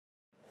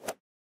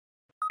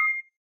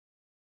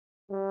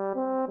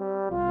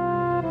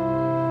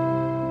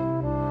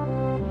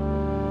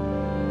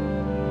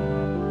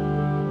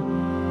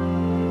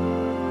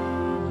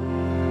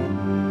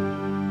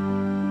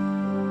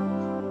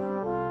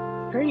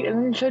Great.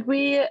 And then should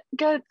we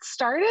get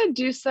started?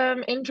 Do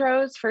some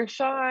intros for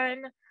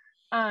Sean.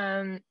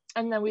 And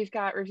then we've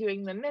got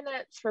reviewing the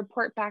minutes,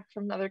 report back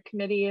from other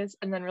committees,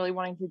 and then really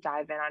wanting to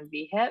dive in on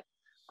VHIP,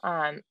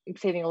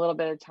 saving a little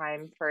bit of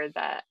time for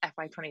the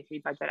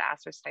FY23 budget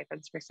ask for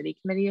stipends for city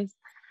committees.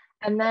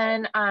 And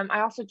then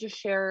I also just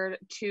shared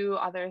 2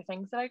 other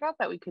things that I got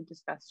that we could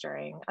discuss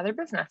during other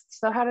business.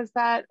 So how does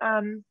that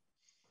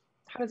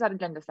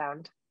agenda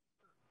sound?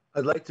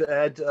 I'd like to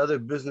add to other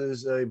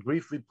business a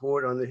brief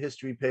report on the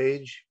history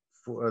page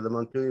for the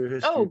Montpelier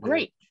history. Oh,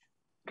 great,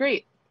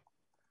 great.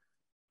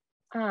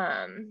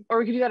 Or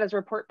we could do that as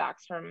report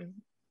backs from,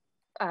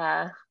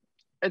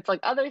 it's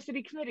like other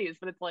city committees,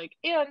 but it's like,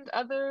 and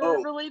other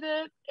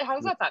related. How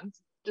does that sound?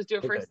 Just do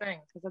it first thing,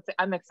 because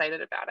I'm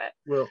excited about it.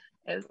 Well,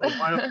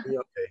 why don't we?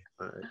 Okay,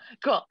 all right.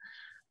 Cool.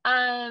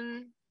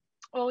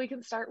 Well, we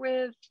can start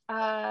with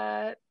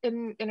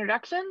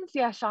introductions.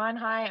 Yeah, Sean,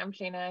 hi, I'm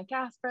Shayna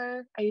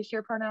Casper. I use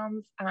your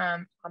pronouns.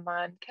 I'm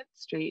on Kent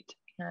Street,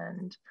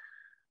 and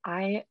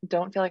I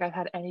don't feel like I've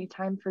had any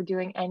time for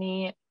doing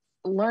any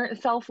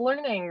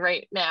self-learning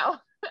right now.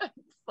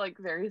 It's like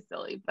very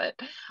silly, but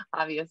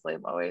obviously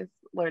I'm always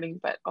learning,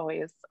 but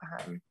always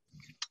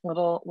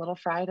little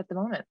fried at the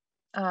moment.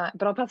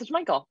 But I'll pass it to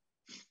Michael.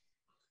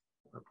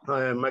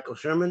 Hi, I'm Michael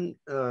Sherman.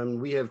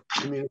 We have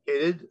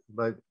communicated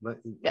by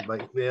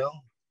email.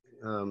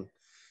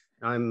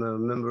 I'm a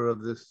member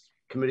of this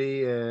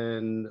committee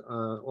and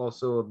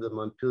also of the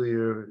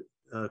Montpelier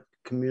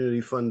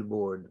Community Fund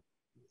Board.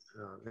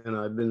 And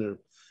I've been a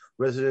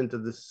resident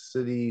of the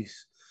city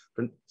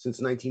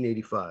since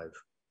 1985.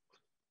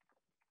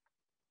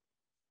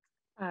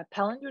 Pelin, do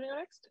you want to go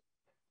next?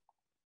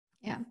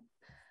 Yeah.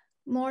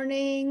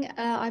 Morning,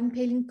 I'm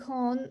Pelin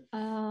Kohn.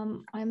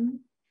 I'm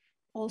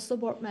also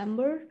board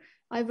member.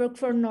 I work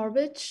for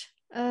Norwich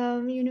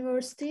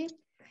University,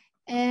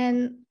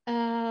 and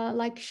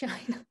like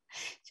Shine,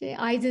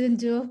 I didn't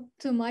do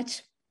too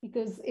much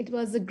because it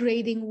was a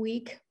grading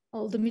week,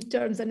 all the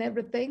midterms and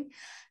everything.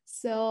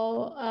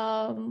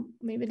 So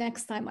maybe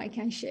next time I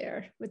can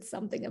share with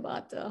something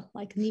about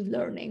like new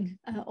learning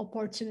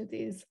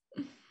opportunities.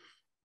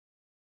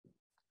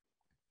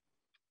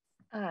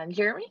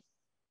 Jeremy?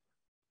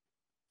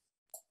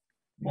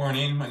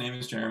 Morning, my name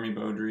is Jeremy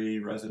Beaudry,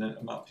 resident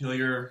of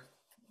Montpelier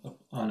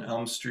on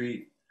Elm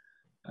Street,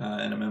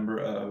 and a member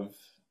of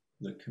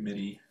the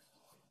committee.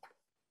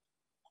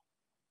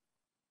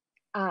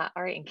 All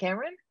right, and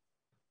Cameron?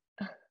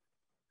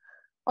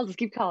 I'll just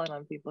keep calling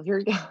on people. Here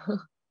we go.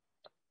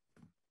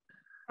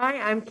 Hi,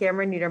 I'm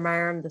Cameron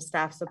Niedermeyer. I'm the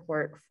staff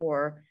support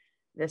for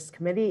this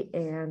committee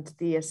and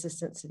the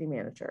assistant city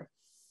manager.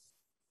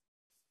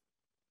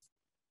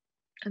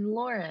 And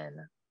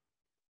Lauren.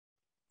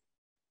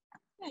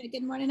 Hi,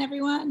 good morning,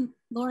 everyone.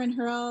 Lauren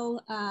Hurrow.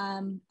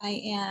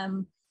 I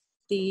am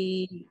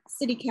the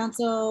city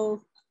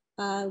council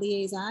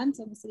liaison.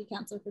 So I'm the city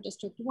council for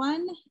District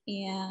 1.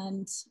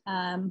 And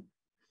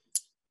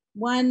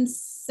one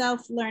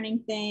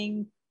self-learning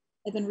thing,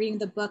 I've been reading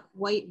the book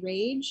White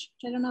Rage,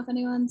 which I don't know if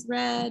anyone's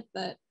read,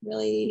 but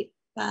really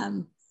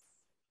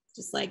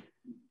just like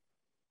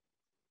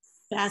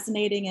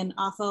fascinating and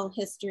awful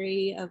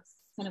history of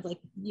kind of like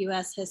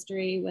US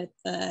history with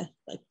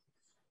like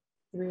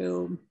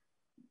through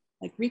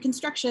like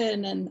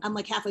Reconstruction, and I'm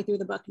like halfway through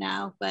the book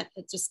now, but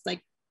it just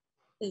like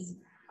is,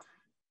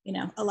 you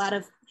know, a lot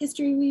of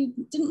history we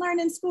didn't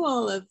learn in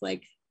school of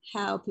like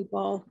how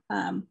people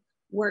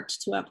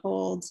worked to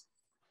uphold,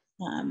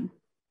 you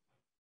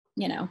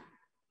know,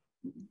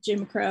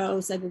 Jim Crow,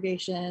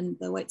 segregation,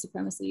 the white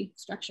supremacy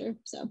structure.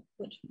 So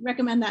would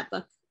recommend that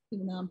book,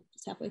 even though I'm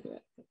just halfway through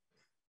it.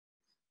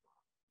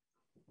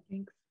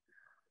 Thanks.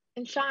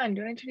 And Sean,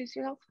 do you want to introduce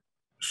yourself?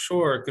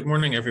 Sure. Good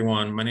morning,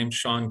 everyone. My name's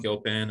Sean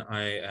Gilpin.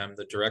 I am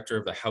the director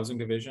of the Housing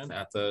Division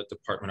at the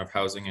Department of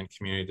Housing and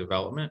Community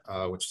Development,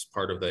 which is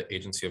part of the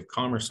Agency of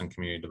Commerce and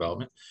Community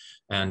Development.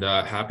 And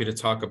happy to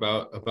talk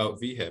about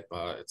VHIP.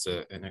 It's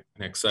an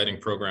exciting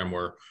program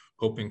we're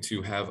hoping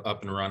to have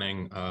up and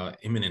running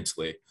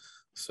imminently.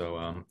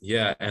 So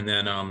yeah, and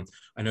then I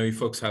know you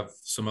folks have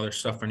some other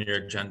stuff on your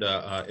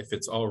agenda. If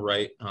it's all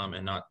right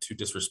and not too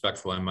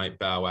disrespectful, I might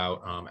bow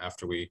out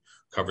after we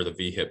cover the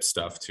VHIP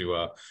stuff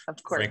to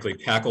frankly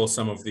tackle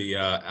some of the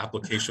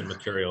application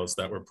materials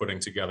that we're putting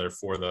together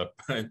for the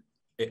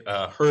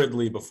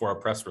hurriedly before our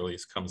press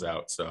release comes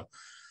out. So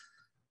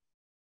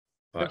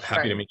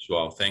happy to meet you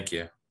all. Thank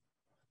you.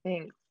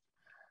 Thanks.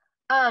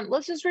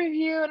 Let's just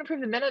review and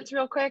approve the minutes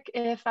real quick.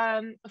 If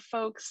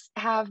folks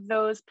have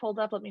those pulled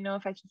up, let me know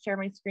if I should share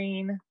my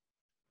screen.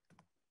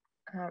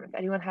 If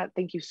anyone had,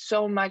 thank you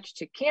so much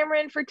to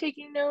Cameron for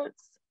taking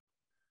notes.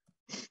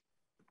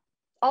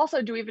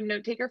 Also, do we have a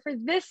note taker for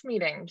this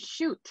meeting?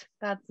 Shoot,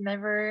 that's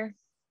never.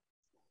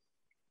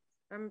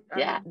 I'm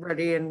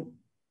ready, and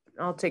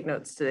I'll take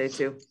notes today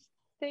too.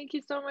 Thank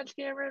you so much,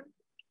 Cameron.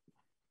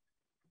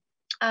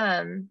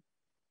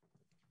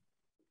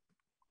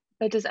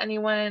 But does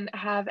anyone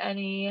have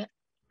any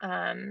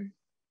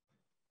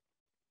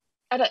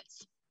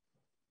edits?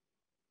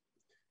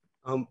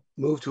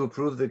 Move to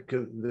approve the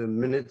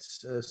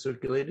minutes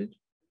circulated.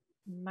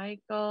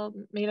 Michael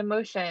made a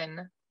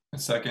motion. A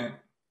second.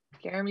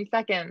 Jeremy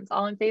seconds.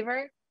 All in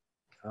favor?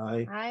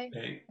 Aye. Aye.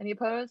 Hey. Any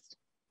opposed?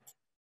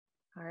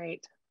 All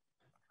right.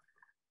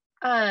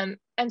 And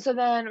so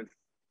then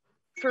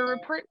for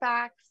report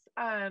backs,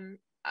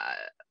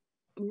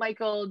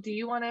 Michael, do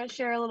you want to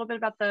share a little bit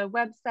about the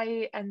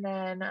website? And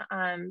then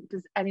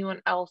does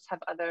anyone else have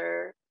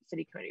other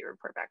city committee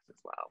report backs as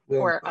well,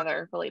 or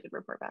other related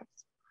report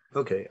backs?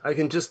 Okay, I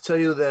can just tell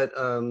you that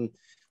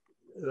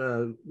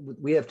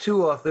we have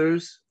two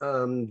authors,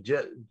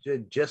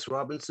 Jess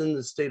Robinson,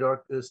 the state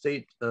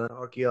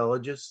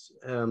archaeologist,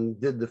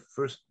 did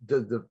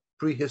the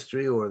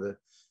prehistory or the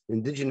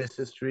indigenous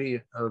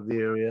history of the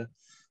area,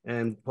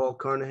 and Paul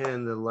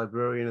Carnahan, the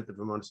librarian at the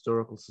Vermont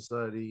Historical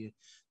Society,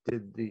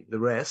 did the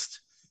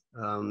rest.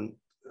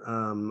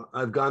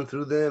 I've gone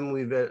through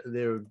them.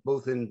 They're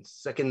both in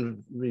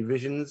second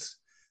revisions.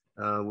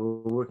 We're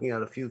working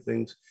out a few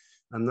things.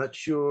 I'm not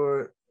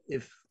sure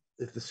if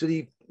the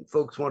city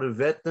folks want to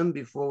vet them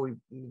before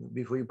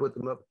you put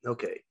them up.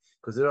 Okay,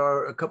 because there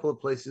are a couple of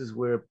places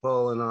where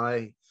Paul and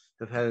I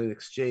have had an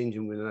exchange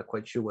and we're not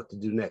quite sure what to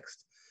do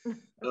next.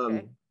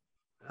 Okay.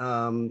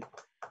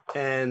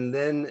 And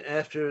then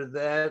after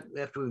that,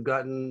 after we've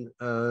gotten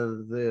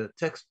the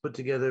text put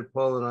together,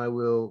 Paul and I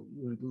will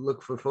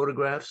look for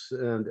photographs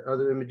and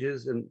other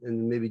images, and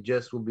maybe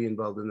Jess will be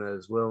involved in that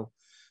as well.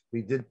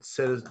 We did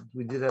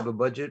have a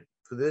budget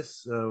for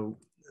this.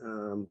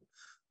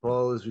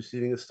 Paul is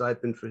receiving a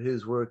stipend for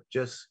his work.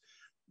 Jess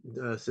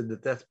said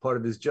that that's part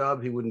of his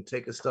job. He wouldn't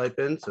take a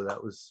stipend, so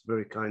that was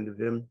very kind of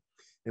him.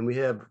 And we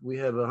have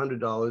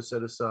 $100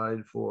 set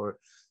aside for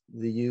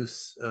the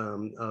use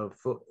of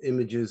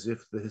images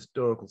if the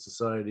Historical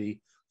Society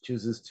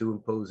chooses to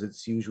impose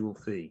its usual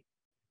fee.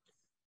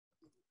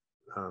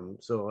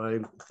 So I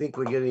think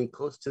we're getting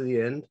close to the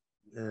end,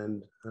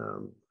 and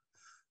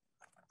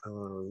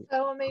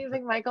so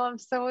amazing, Michael. I'm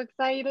so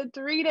excited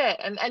to read it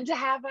and to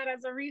have that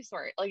as a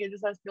resource. Like, it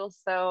just feels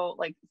so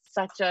like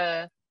such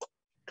a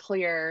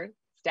clear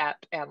step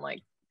and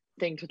like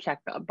thing to check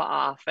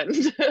off. And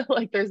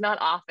like, there's not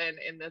often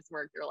in this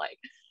work you're like,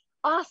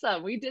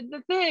 awesome, we did the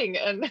thing.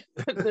 And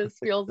this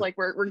feels like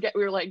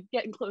we're like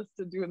getting close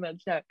to doing that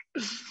check.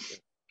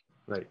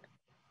 Right.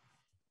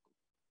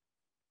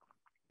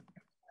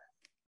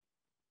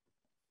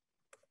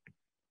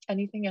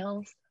 Anything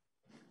else?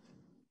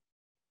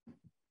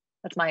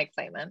 That's my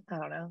excitement. I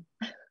don't know.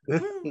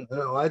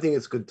 No, I think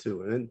it's good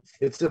too. And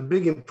it's a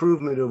big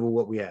improvement over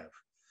what we have.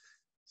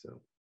 So.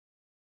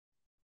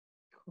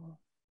 Cool.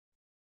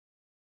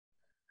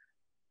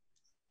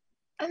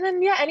 And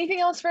then, yeah, anything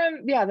else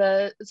from,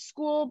 the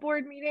school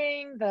board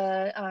meeting,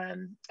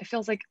 it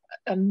feels like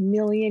a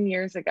million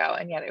years ago,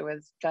 and yet it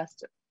was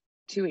just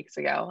 2 weeks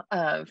ago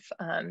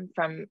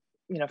from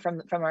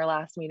our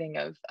last meeting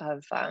of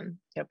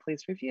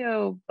police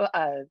review,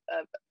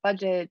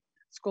 budget,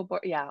 school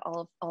board,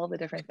 all the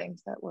different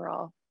things that we're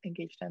all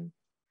engaged in.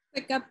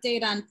 Quick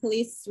update on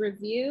police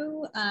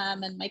review,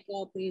 and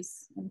Michael,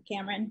 please, and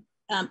Cameron,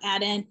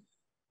 add in.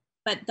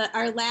 But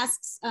our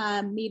last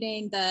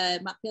meeting, the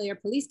Montpelier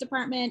Police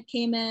Department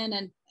came in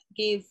and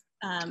gave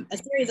a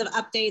series of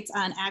updates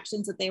on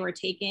actions that they were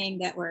taking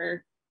that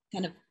were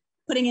kind of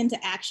putting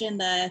into action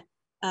a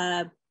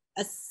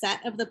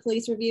set of the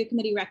police review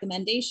committee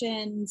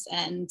recommendations.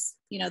 And,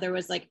 there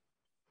was like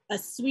a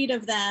suite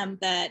of them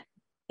that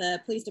the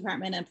police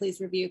department and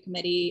police review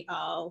committee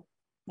all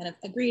kind of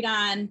agreed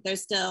on.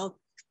 There's still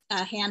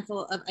a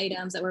handful of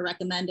items that were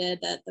recommended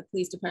that the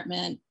police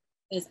department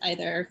is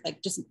either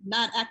like just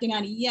not acting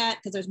on yet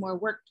because there's more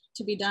work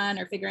to be done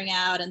or figuring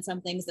out, and some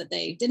things that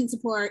they didn't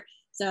support.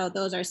 So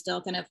those are still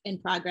kind of in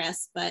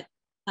progress, but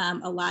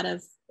a lot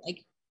of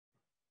like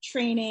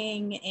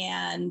training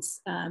and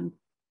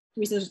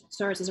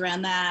resources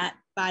around that,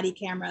 body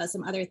cameras,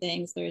 some other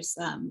things. There's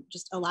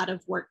just a lot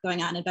of work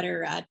going on and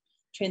better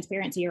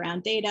transparency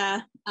around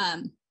data.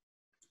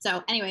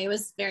 So anyway, it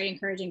was very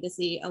encouraging to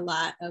see a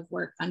lot of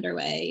work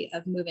underway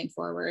of moving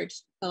forward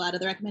a lot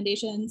of the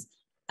recommendations.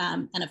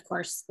 And of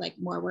course, like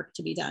more work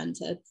to be done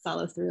to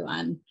follow through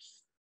on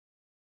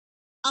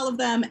all of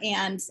them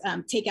and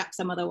take out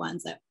some of the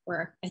ones that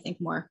were, I think,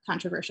 more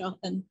controversial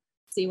and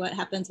see what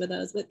happens with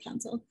those with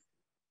council.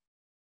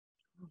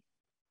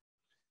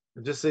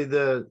 I'll just say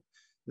the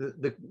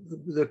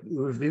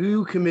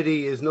review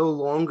committee is no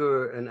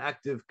longer an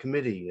active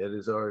committee. It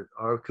is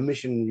our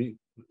commission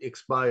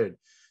expired.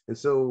 And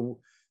so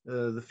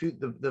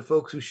the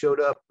folks who showed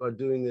up are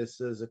doing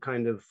this as a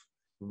kind of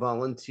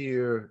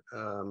volunteer,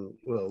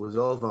 well, it was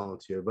all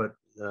volunteer, but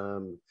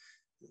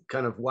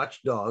kind of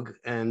watchdog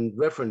and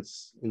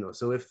reference,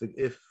 so if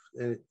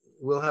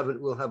we'll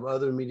have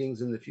other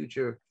meetings in the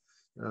future,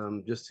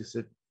 just to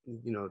sit,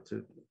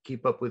 to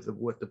keep up with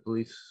what the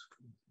police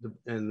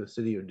and the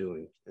city are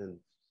doing. And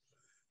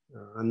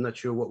I'm not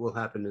sure what will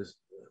happen is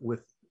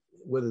with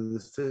whether the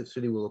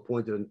city will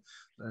appoint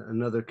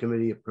another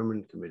committee, a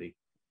permanent committee.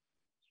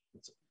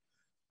 It's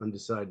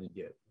undecided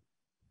yet,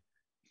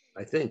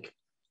 I think.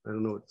 I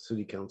don't know what the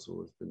city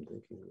council has been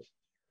thinking of.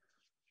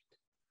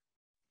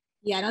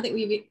 Yeah, I don't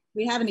think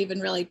we haven't even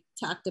really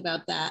talked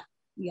about that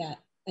yet.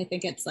 I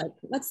think it's like,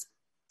 let's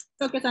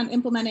focus on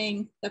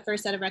implementing the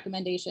first set of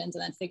recommendations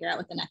and then figure out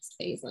what the next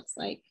phase looks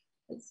like.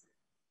 Is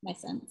my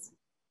sense.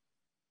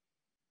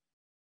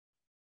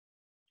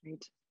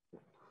 Great.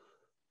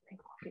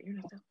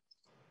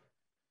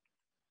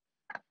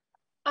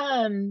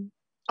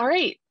 All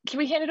right, can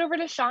we hand it over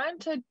to Sean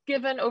to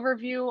give an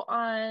overview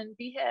on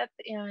VHIP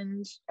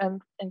and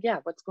yeah,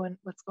 what's going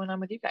on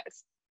with you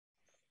guys?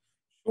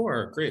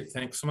 Sure, great,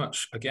 thanks so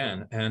much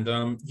again.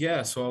 And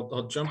yeah, so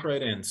I'll jump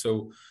right in.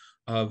 So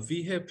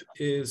VHIP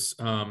is,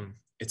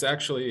 it's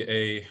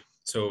actually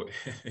so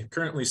it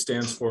currently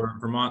stands for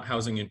Vermont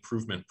Housing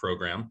Improvement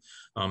Program.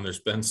 There's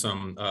been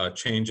some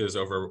changes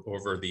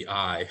over the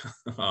I.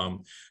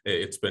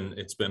 It's been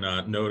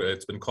noted.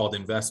 It's been called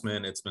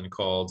investment. It's been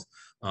called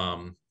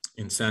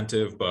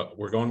incentive, but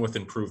we're going with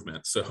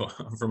improvement. So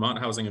Vermont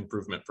Housing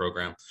Improvement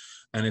Program,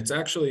 and it's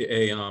actually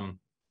a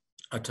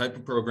type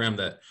of program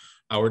that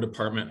our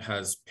department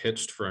has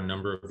pitched for a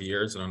number of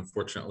years, and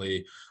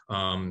unfortunately,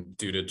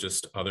 due to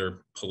just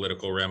other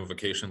political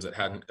ramifications, it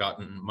hadn't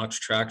gotten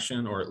much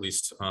traction, or at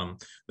least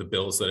the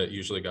bills that it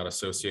usually got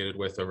associated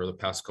with over the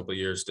past couple of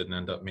years didn't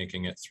end up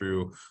making it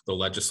through the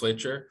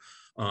legislature.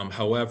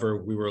 However,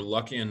 we were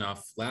lucky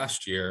enough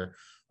last year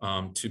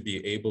to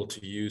be able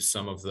to use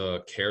some of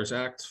the CARES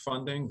Act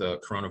funding, the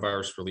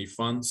coronavirus relief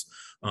funds,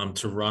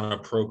 to run a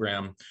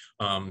program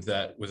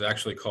that was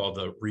actually called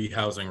the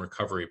Rehousing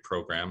Recovery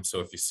Program.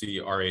 So if you see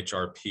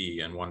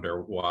RHRP and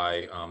wonder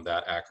why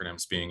that acronym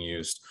is being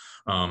used,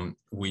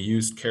 we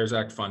used CARES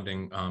Act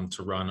funding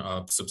to run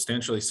a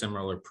substantially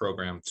similar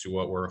program to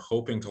what we're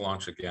hoping to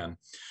launch again.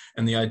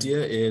 And the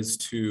idea is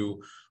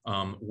to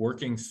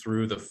working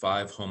through the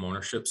 5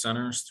 homeownership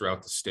centers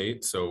throughout the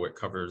state. So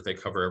they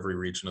cover every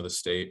region of the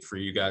state. For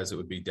you guys, it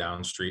would be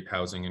Down Street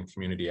Housing and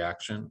Community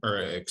Action, or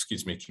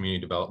excuse me, Community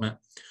Development.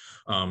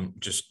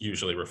 Just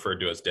usually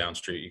referred to as Down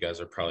Street. You guys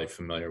are probably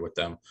familiar with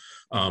them.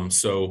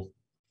 So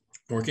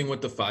working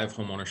with the 5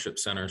 homeownership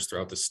centers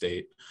throughout the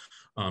state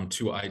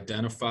to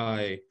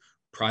identify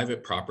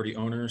private property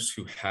owners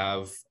who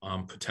have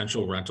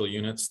potential rental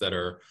units that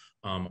are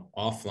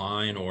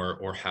offline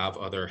or have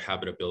other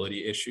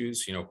habitability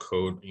issues,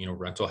 code,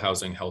 rental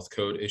housing health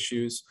code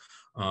issues,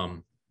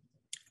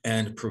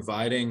 and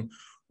providing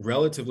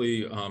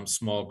relatively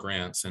small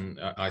grants. And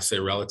I say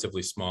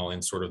relatively small in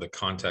sort of the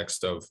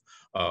context of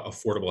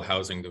affordable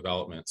housing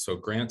development. So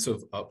grants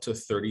of up to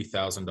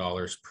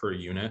 $30,000 per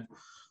unit.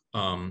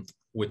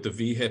 With the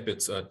VHIP,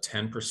 it's a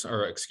 10%,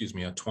 or excuse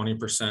me, a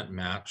 20%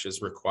 match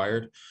is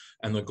required.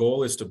 And the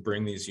goal is to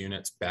bring these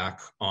units back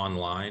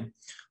online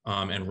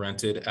and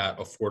rented at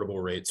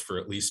affordable rates for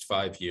at least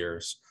 5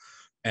 years.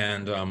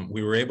 And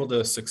we were able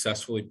to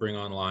successfully bring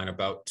online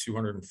about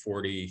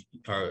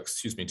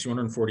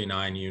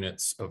 249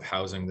 units of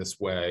housing this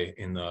way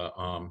in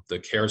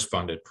the CARES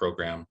funded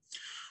program.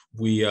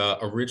 We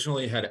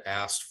originally had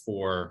asked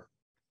for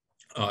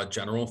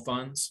general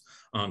funds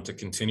to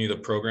continue the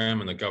program,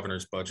 and the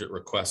governor's budget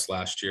request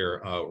last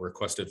year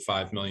requested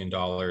 $5 million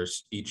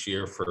each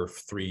year for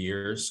 3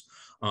 years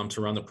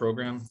to run the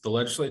program. The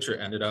legislature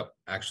ended up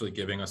actually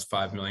giving us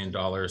 $5 million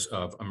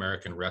of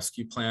American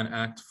Rescue Plan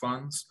Act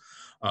funds,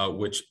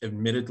 which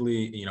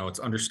admittedly, it's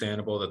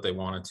understandable that they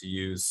wanted to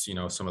use,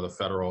 some of the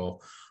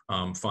federal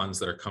funds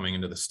that are coming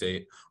into the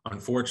state.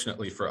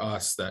 Unfortunately for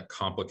us, that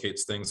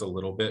complicates things a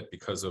little bit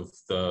because of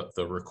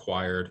the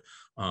required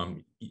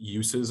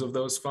uses of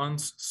those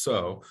funds.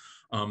 So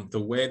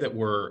the way that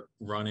we're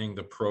running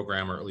the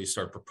program, or at least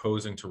are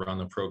proposing to run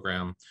the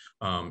program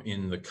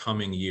in the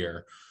coming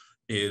year,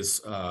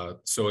 is,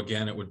 so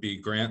again, it would be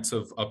grants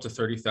of up to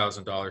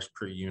 $30,000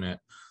 per unit.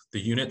 The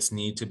units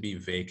need to be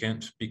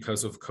vacant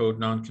because of code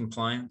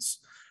noncompliance.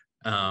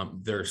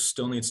 There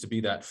still needs to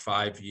be that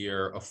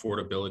 5-year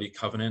affordability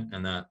covenant,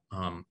 and that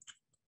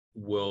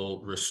will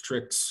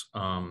restrict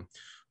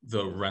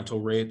the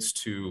rental rates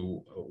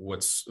to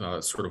what's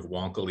sort of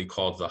wonkily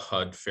called the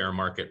HUD fair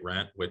market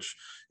rent, which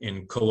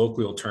in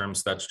colloquial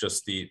terms, that's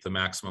just the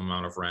maximum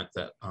amount of rent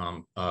that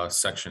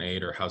Section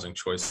 8 or Housing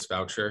Choice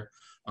Voucher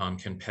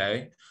can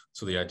pay.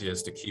 So the idea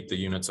is to keep the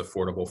units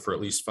affordable for at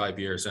least 5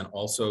 years. And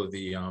also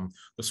the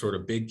sort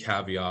of big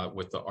caveat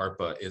with the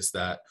ARPA is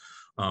that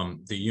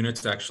the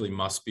units actually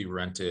must be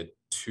rented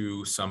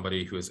to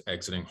somebody who is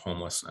exiting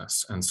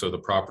homelessness. And so the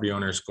property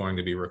owner is going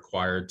to be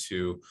required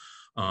to,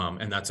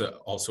 and that's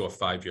also a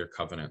 5-year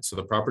covenant. So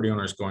the property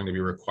owner is going to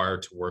be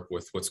required to work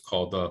with what's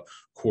called the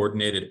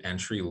Coordinated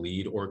Entry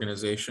Lead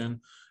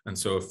Organization. And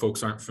so if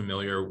folks aren't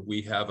familiar,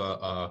 we have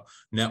a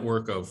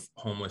network of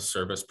homeless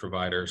service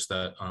providers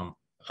that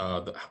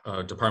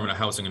the Department of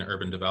Housing and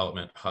Urban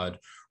Development, HUD,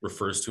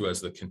 refers to as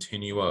the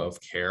continua of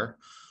care.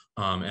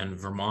 And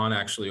Vermont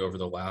actually over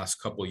the last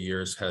couple of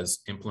years has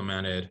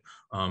implemented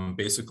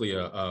basically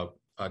a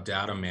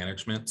data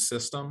management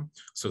system,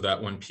 so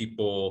that when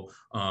people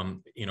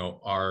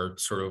are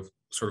sort of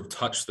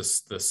touch the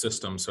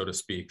system, so to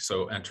speak,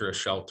 so enter a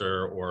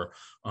shelter or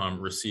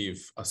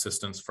receive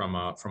assistance from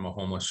a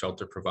homeless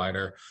shelter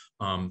provider,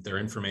 their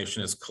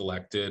information is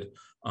collected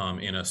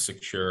in a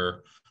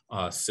secure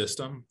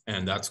system,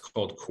 and that's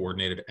called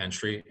coordinated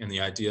entry. And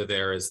the idea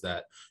there is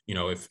that, you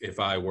know, if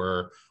I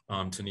were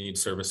to need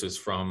services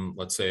from,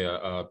 let's say,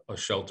 a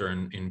shelter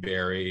in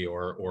Barrie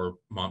or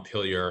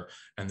Montpelier,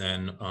 and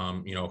then,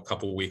 you know, a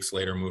couple of weeks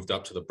later moved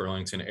up to the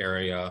Burlington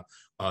area,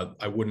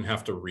 I wouldn't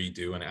have to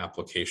redo an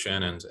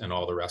application and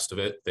all the rest of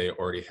it. They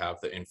already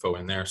have the info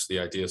in there. So the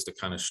idea is to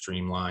kind of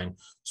streamline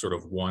sort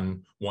of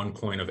one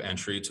point of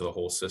entry to the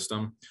whole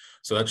system.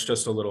 So that's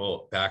just a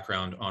little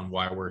background on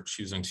why we're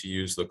choosing to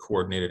use the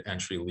coordinated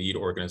entry lead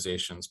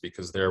organizations,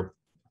 because they're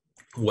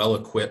well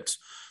equipped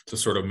to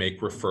sort of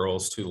make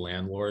referrals to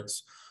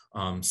landlords.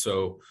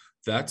 So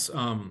that's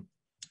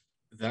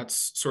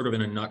sort of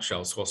in a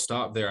nutshell. So I'll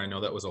stop there. I know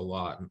that was a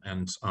lot,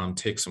 and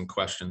take some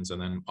questions,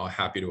 and then I'll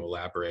happy to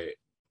elaborate.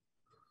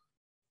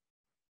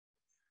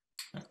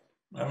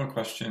 I have a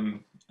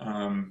question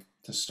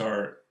to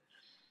start.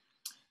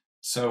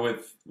 So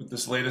with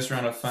this latest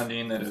round of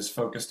funding that is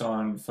focused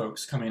on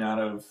folks coming out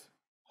of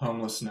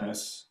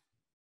homelessness,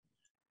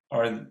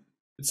 it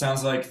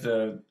sounds like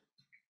I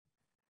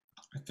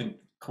think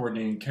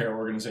coordinating care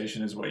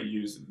organization is what you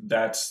use.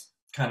 That's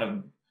kind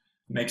of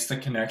makes the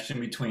connection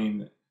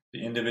between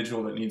the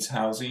individual that needs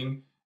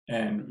housing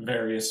and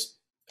various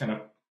kind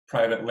of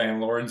private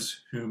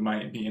landlords who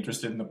might be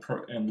interested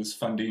in this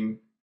funding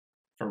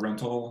for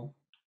rental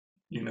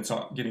units,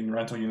 getting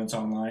rental units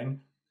online.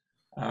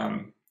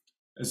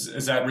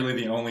 Is that really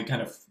the only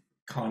kind of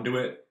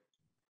conduit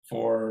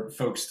for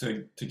folks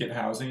to get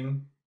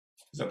housing?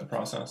 Is that the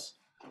process?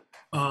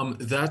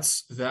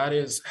 That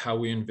is how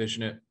we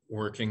envision it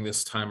working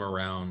this time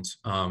around.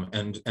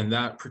 And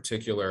that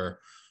particular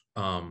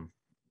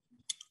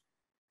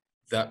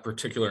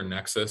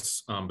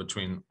nexus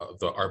between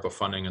the ARPA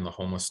funding and the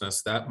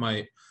homelessness, that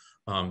might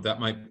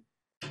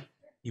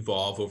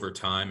evolve over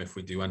time if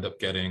we do end up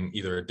getting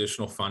either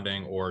additional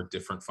funding or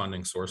different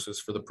funding sources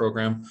for the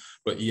program.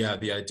 But yeah,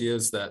 the idea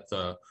is that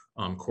the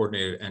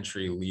coordinated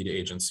entry lead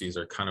agencies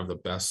are kind of the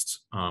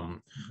best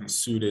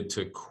suited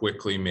to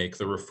quickly make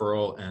the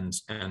referral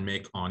and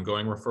make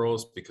ongoing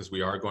referrals, because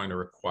we are going to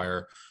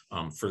require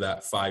for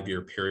that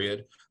 5-year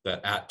period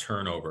that at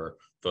turnover,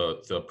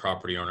 the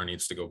property owner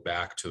needs to go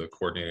back to the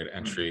coordinated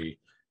entry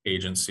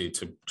agency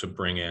to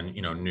bring in,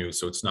 you know, new.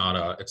 So it's not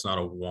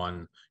a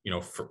one, you know,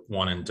 for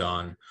one and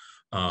done.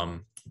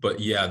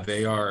 But yeah,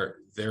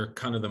 they're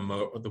kind of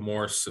the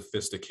more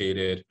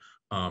sophisticated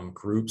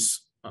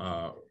groups.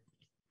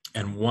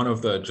 And one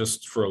of the,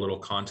 just for a little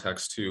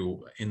context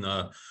too, in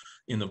the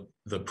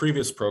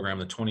previous program,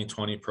 the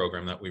 2020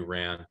 program that we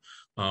ran,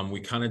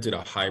 we kind of did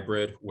a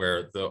hybrid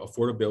where the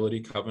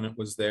affordability covenant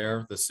was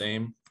there, the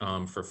same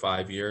for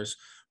 5 years,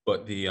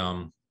 but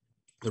the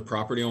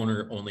property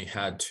owner only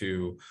had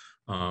to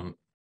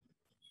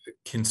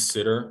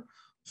consider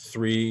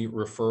 3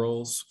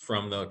 referrals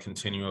from the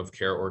continuum of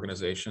care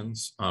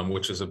organizations,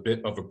 which is a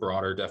bit of a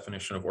broader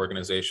definition of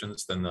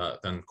organizations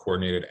than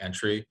coordinated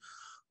entry.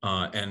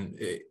 And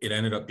it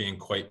ended up being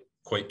quite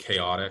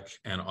chaotic,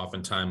 and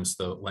oftentimes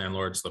the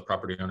landlords, the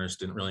property owners,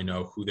 didn't really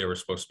know who they were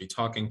supposed to be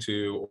talking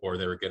to, or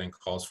they were getting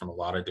calls from a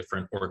lot of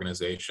different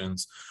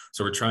organizations.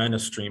 So we're trying to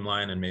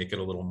streamline and make it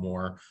a little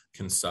more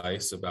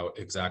concise about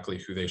exactly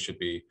who they should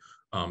be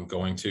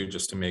going to,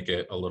 just to make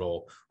it a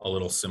little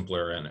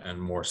simpler and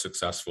more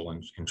successful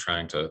in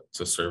trying to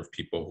serve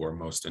people who are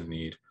most in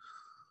need.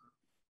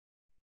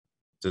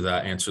 Did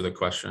that answer the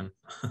question?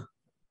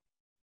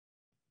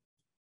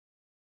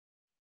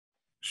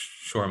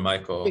 Sure,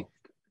 Michael.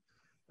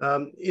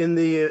 In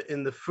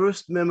the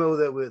first memo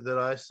that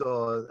I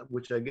saw,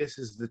 which I guess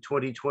is the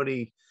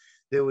 2020,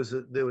 there were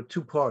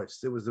 2 parts.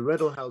 There was the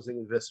rental housing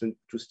investment,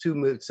 which was $2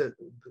 million. The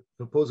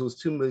proposal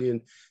was $2 million.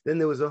 Then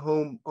there was a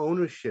home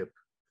ownership,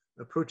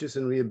 a purchase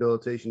and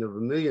rehabilitation of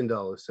 $1 million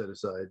set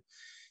aside,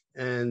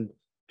 and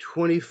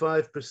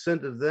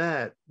 25% of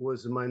that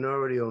was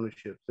minority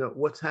ownership. Now,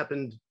 what's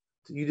happened?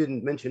 You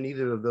didn't mention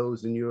either of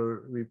those in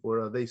your report.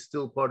 Are they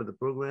still part of the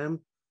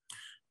program?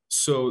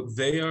 So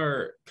they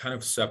are kind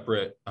of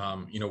separate.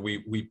 You know,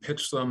 we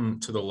pitched them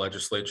to the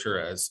legislature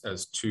as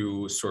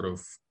 2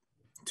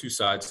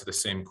 sides to the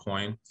same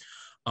coin.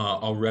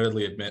 I'll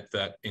readily admit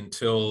that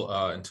until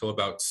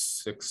about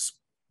six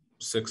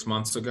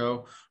months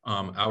ago,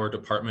 our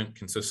department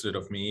consisted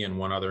of me and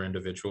one other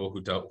individual who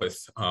dealt with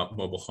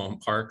mobile home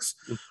parks.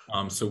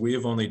 So we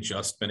have only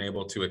just been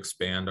able to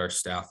expand our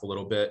staff a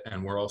little bit,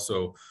 and we're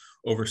also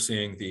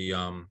overseeing the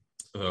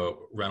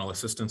rental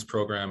assistance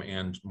program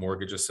and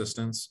mortgage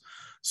assistance.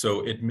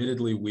 So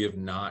admittedly, we have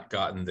not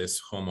gotten this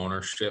home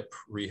ownership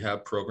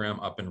rehab program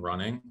up and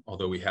running,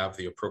 although we have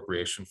the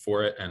appropriation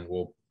for it. And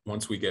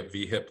once we get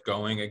VHIP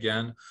going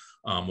again,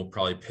 we'll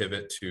probably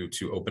pivot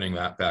to opening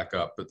that back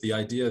up. But the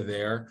idea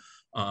there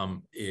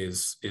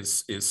is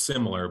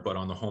similar, but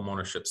on the home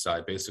ownership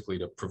side, basically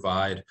to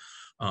provide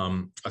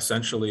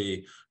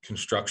essentially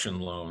construction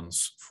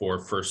loans for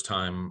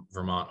first-time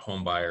Vermont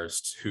home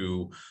buyers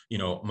who,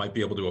 might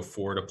be able to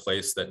afford a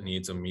place that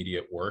needs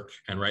immediate work.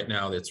 And right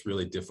now it's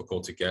really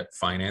difficult to get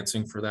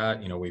financing for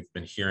that. We've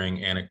been hearing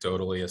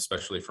anecdotally,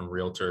 especially from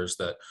realtors,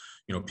 that,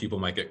 people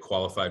might get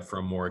qualified for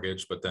a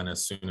mortgage, but then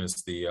as soon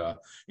as the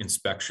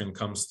inspection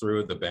comes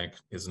through, the bank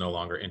is no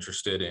longer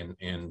interested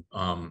in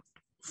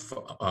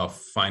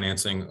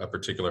financing a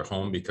particular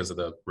home because of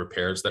the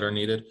repairs that are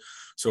needed.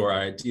 So our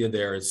idea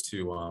there is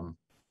to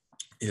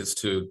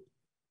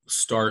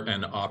start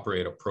and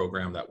operate a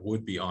program that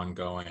would be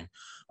ongoing,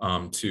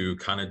 to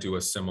kind of do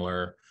a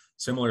similar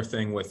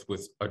thing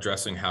with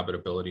addressing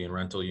habitability and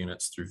rental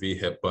units through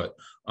VHIP, but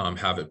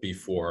have it be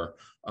for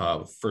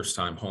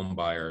first-time home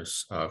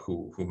buyers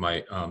who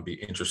might be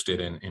interested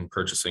in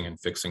purchasing and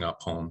fixing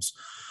up homes.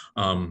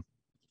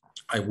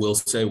 I will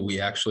say we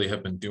actually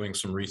have been doing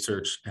some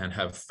research and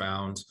have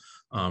found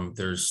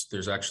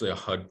there's actually a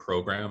HUD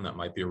program that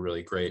might be a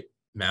really great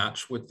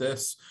match with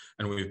this.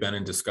 And we've been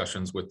in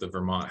discussions with the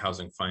Vermont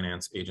Housing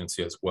Finance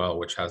Agency as well,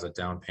 which has a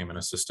down payment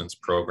assistance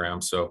program.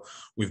 So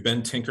we've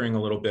been tinkering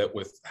a little bit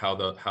with how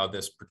the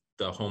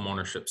home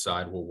ownership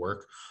side will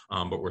work,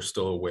 but we're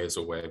still a ways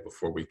away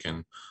before we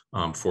can,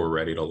 before we're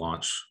ready to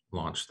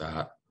launch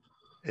that.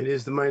 And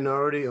is the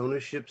minority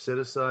ownership set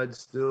aside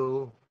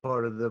still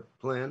part of the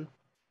plan?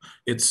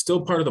 It's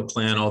still part of the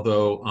plan,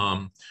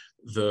 although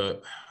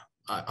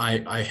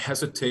I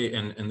hesitate,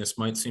 and this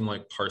might seem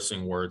like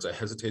parsing words, I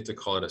hesitate to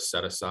call it a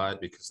set aside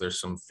because there's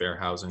some fair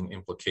housing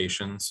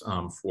implications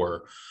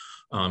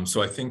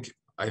so I think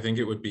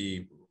it would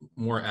be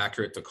more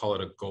accurate to call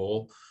it a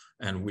goal,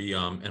 and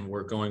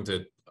we're going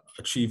to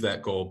achieve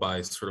that goal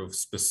by sort of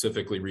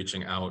specifically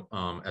reaching out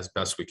as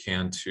best we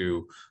can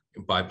to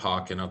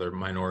BIPOC and other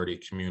minority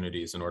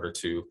communities in order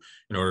to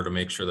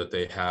make sure that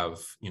they have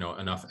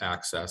enough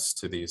access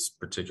to these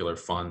particular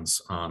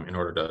funds in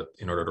order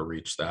to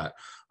reach that.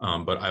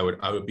 But I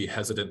would be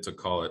hesitant to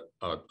call it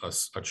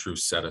a true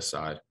set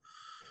aside.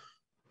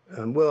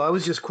 Well, I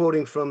was just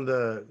quoting from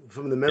the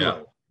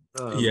memo.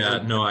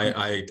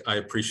 I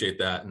appreciate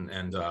that,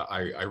 and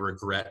I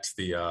regret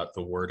the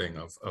wording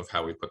of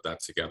how we put that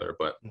together,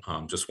 but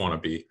just want to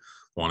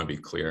be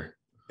clear.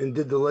 And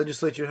did the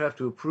legislature have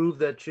to approve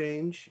that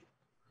change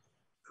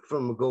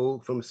from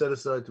a set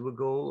aside to a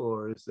goal,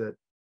 or is that?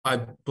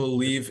 I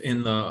believe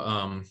in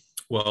the,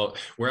 well,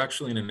 we're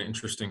actually in an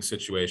interesting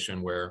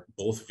situation where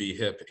both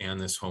VHIP and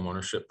this home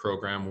ownership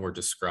program were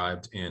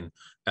described in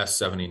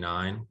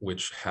S79,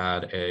 which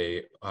had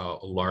a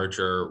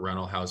larger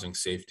rental housing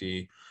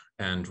safety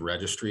and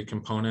registry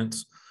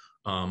components.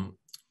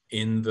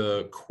 In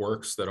the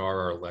quirks that are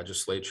our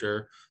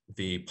legislature,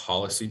 the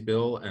policy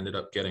bill ended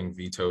up getting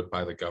vetoed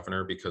by the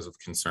governor because of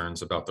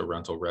concerns about the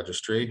rental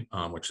registry,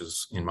 which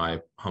is, in my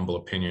humble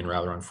opinion,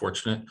 rather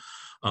unfortunate.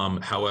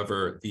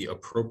 However, the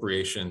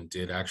appropriation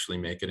did actually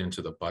make it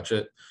into the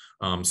budget.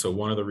 So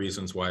one of the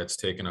reasons why it's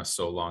taken us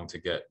so long to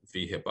get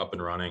VHIP up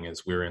and running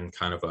is we're in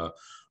kind of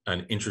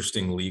an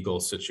interesting legal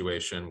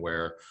situation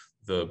where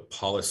the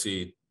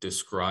policy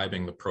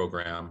describing the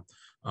program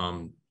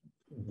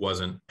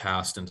wasn't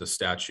passed into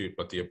statute,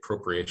 but the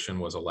appropriation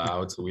was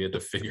allowed. So we had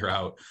to figure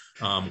out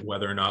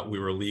whether or not we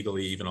were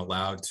legally even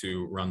allowed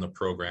to run the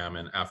program.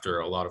 And after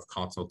a lot of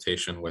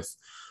consultation with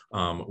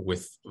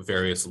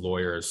various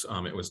lawyers,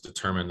 it was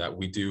determined that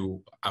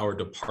our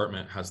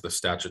department has the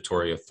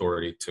statutory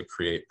authority to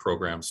create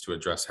programs to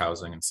address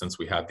housing. And since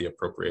we had the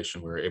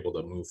appropriation, we were able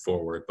to move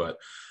forward, but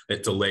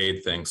it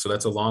delayed things. So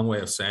that's a long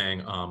way of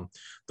saying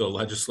the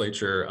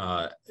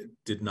legislature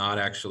did not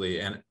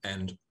actually,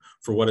 and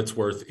for what it's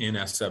worth, in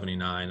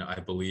S79, I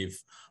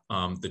believe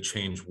the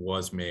change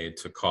was made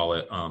to call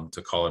it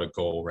a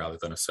goal rather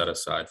than a set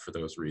aside for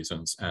those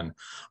reasons. And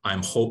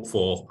I'm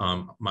hopeful.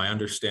 My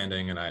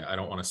understanding, and I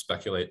don't want to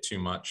speculate too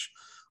much,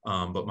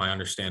 but my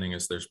understanding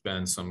is there's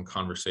been some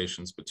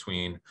conversations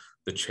between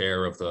the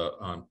chair of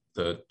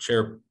the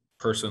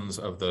chairpersons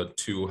of the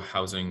two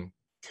housing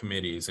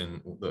committees in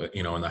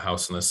the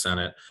House and the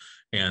Senate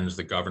and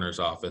the governor's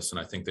office,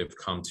 and I think they've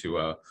come to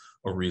a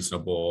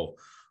reasonable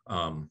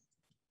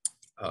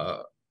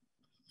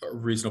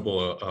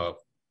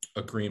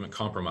agreement.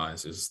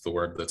 Compromise is the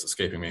word that's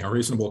escaping me. A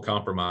reasonable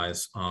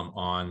compromise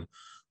on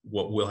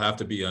what will have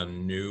to be a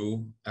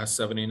new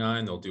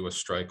S79. They'll do a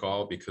strike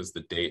all because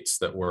the dates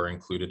that were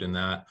included in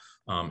that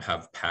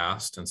have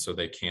passed, and so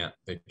they can't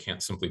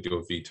simply do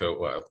a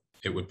veto.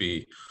 It would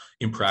be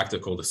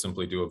impractical to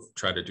simply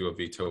try to do a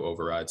veto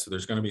override. So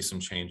there's going to be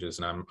some changes,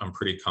 and I'm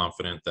pretty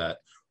confident that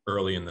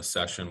early in the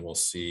session we'll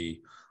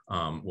see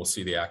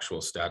the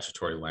actual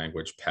statutory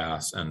language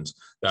pass, and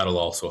that'll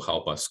also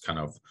help us kind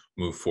of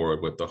move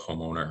forward with the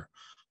homeowner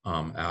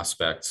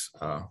aspect.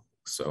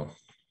 So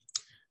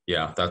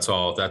yeah, that's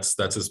all. That's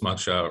as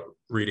much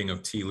reading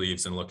of tea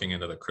leaves and looking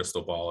into the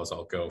crystal ball as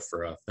I'll go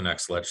for the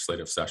next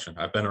legislative session.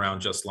 I've been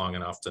around just long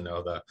enough to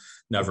know that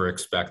never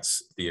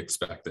expects the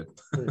expected.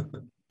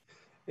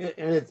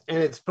 And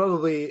it's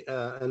probably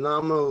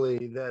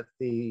anomaly that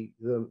the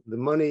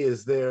money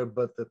is there,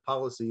 but the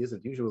policy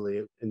isn't.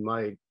 Usually, in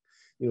my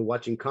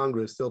watching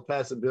Congress, they'll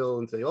pass a bill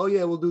and say, "Oh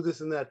yeah, we'll do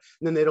this and that,"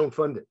 and then they don't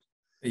fund it.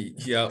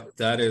 Yeah,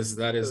 that is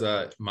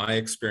my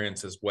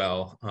experience as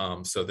well.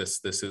 So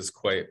this is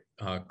quite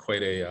a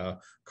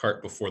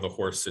cart before the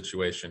horse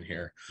situation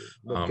here.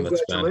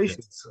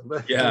 Congratulations!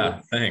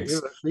 Yeah, thanks. You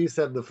at least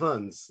have the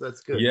funds.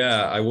 That's good.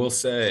 Yeah, I will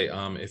say,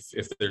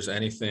 if there's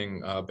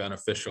anything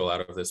beneficial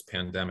out of this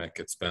pandemic,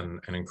 it's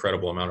been an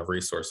incredible amount of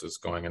resources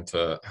going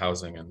into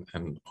housing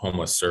and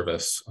homeless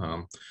service.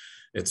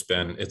 It's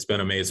been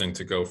amazing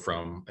to go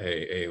from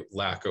a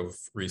lack of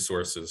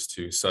resources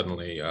to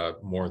suddenly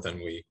more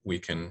than we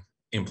can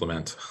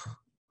implement.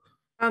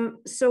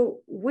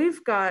 So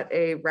we've got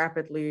a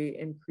rapidly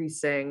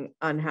increasing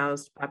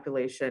unhoused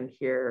population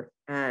here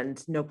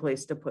and no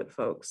place to put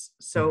folks.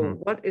 So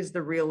what is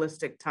the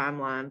realistic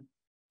timeline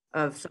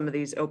of some of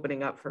these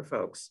opening up for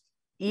folks,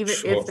 even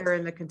if they're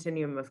in the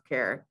continuum of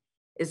care?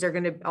 Is there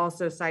going to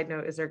also, side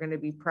note, is there going to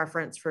be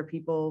preference for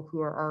people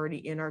who are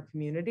already in our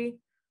community?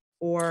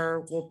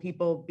 Or will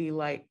people be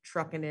like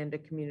trucking into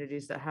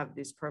communities that have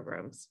these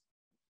programs?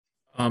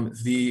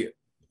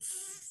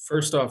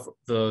 First off,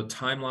 the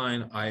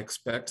timeline, I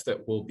expect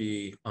that will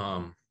be,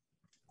 let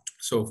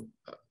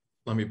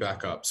me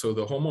back up. So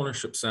the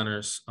homeownership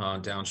centers,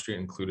 downstreet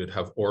included,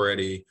 have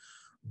already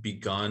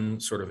begun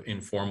sort of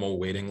informal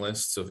waiting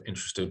lists of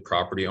interested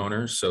property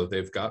owners. So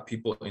they've got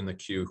people in the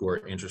queue who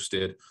are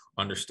interested,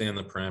 understand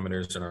the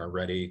parameters, and are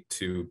ready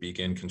to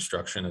begin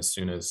construction as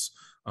soon as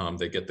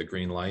they get the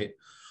green light.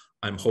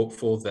 I'm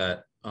hopeful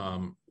that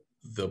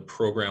the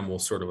program will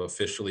sort of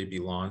officially be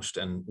launched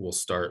and will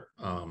start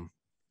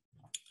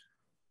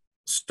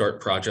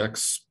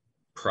projects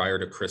prior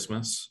to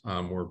Christmas.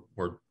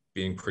 We're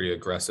being pretty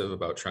aggressive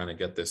about trying to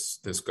get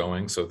this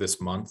going. So this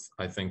month,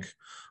 I think,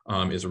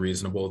 is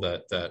reasonable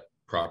that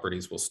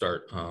properties will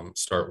start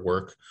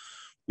work.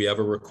 We have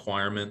a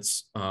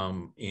requirements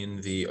in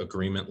the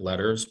agreement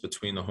letters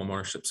between the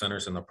homeownership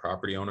centers and the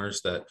property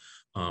owners that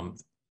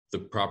the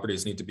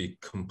properties need to be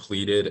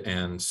completed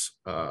and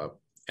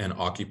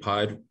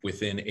occupied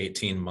within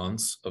 18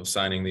 months of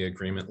signing the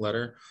agreement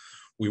letter.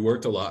 We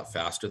worked a lot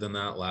faster than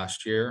that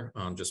last year,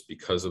 just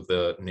because of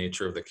the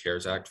nature of the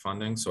CARES Act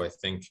funding. So I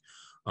think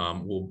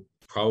we'll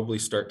probably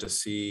start to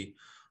see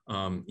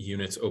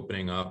units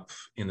opening up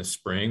in the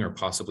spring or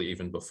possibly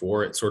even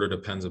before. It sort of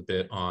depends a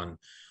bit on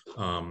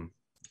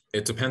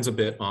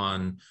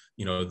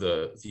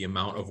the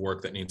amount of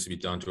work that needs to be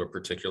done to a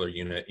particular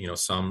unit.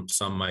 Some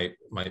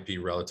might be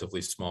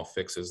relatively small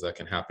fixes that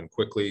can happen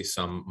quickly.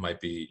 Some might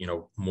be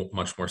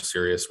much more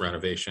serious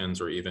renovations,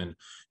 or even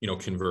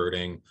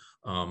converting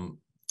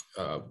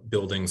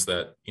buildings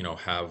that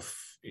have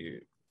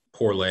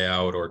poor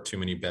layout or too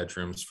many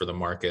bedrooms for the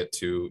market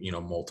to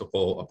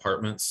multiple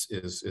apartments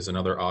is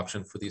another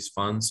option for these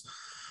funds.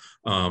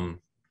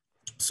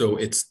 So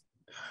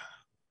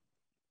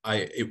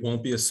it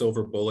won't be a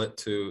silver bullet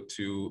to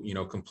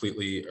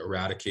completely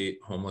eradicate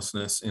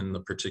homelessness in the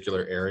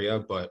particular area,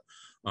 but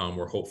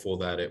we're hopeful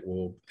that it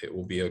will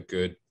be a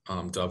good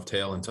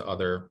dovetail into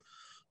other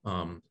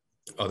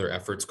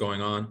efforts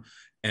going on.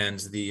 And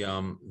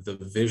the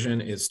vision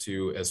is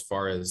to, as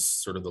far as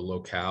sort of the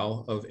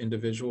locale of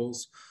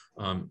individuals,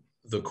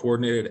 the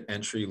coordinated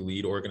entry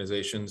lead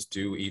organizations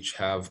do each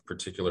have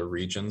particular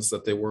regions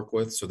that they work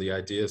with. So the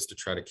idea is to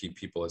try to keep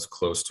people as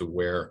close to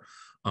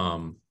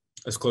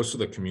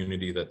the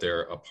community that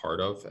they're a part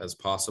of as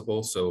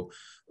possible. So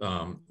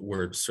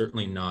we're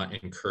certainly not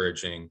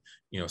encouraging,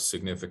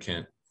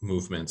 significant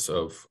movements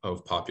of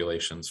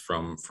populations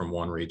from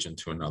one region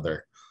to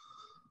another.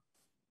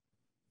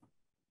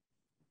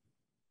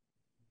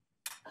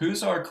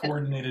 Who's our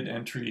coordinated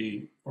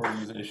entry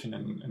organization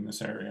in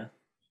this area?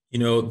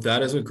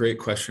 That is a great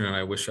question, and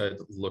I wish I'd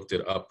looked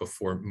it up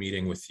before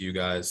meeting with you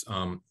guys.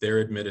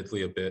 They're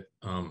admittedly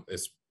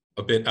it's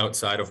a bit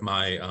outside of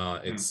my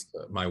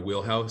my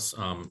wheelhouse.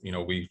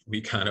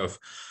 We kind of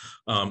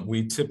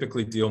we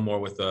typically deal more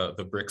with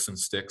the bricks and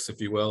sticks,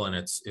 if you will, and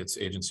it's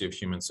Agency of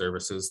Human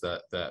Services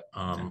that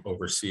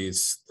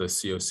oversees the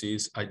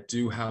COCs. I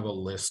do have a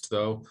list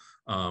though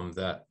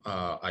that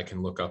I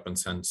can look up and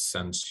send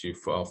to you.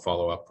 I'll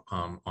follow up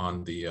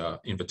on the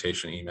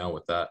invitation email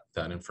with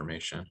that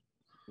information.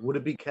 Would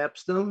it be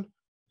Capstone?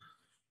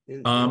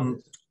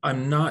 I'm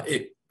not.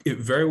 It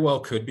very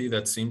well could be.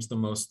 That seems the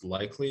most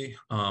likely.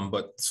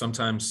 But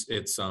sometimes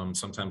it's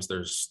sometimes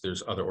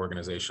there's other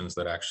organizations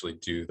that actually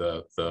do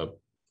the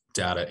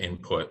data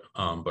input.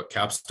 But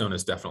Capstone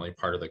is definitely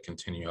part of the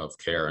continuum of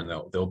care, and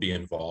they'll be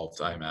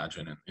involved, I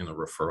imagine, in the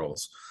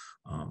referrals.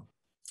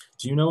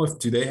 Do you know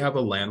do they have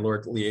a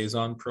landlord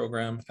liaison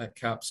program at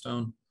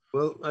Capstone?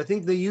 Well, I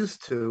think they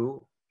used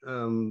to.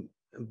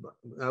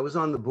 I was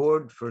on the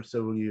board for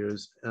several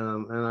years,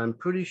 and I'm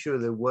pretty sure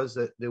there was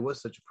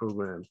such a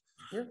program.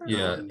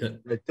 Yeah,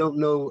 I don't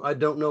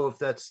know if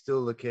that's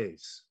still the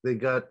case. They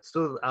got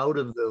sort of out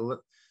of the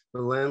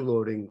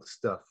landlording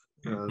stuff.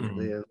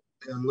 They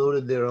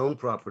unloaded their own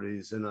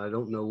properties, and I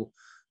don't know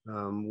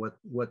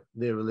what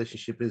their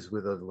relationship is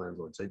with other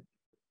landlords.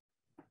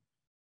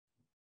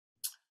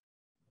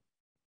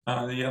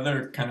 The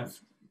other kind of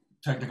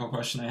technical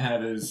question I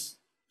had is,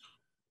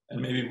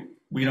 and maybe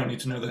we don't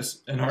need to know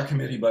this in our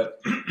committee, but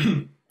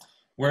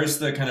where's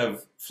the kind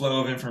of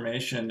flow of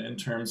information in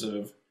terms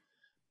of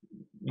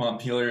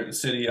Montpelier, the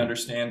city,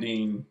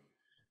 understanding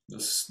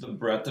the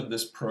breadth of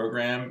this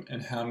program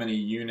and how many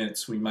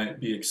units we might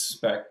be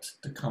expect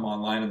to come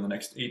online in the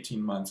next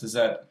 18 months?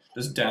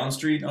 Does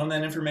Downstreet own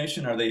that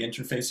information? Are they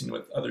interfacing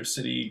with other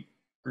city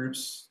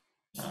groups?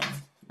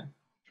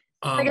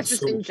 I guess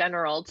just in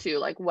general too,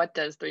 like what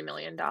does $3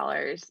 million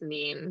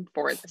mean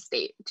for the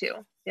state too?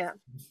 Yeah,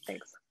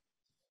 thanks.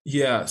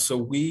 Yeah, so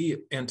we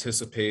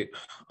anticipate,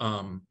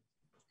 so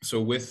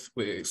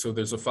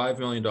there's a $5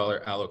 million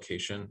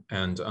allocation,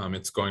 and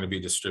it's going to be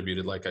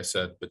distributed, like I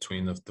said,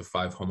 between the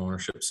 5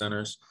 homeownership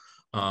centers.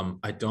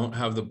 I don't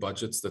have the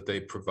budgets that they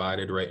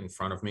provided right in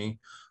front of me,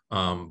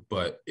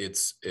 but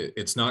it's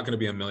not going to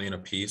be $1 million a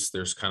piece.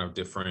 There's kind of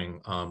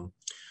differing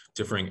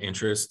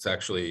interests.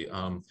 Actually,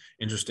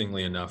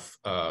 interestingly enough,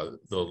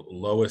 the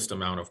lowest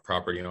amount of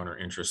property owner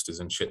interest is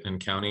in Chittenden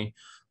County,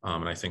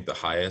 and I think the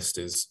highest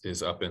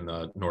is up in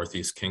the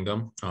Northeast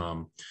Kingdom.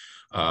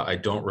 I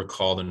don't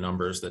recall the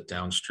numbers that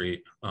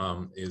Downstreet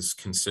is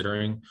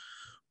considering.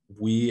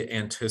 We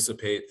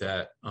anticipate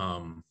that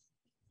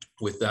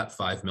with that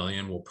 5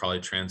 million, will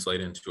probably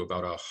translate into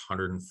about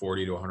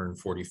 140 to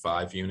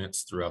 145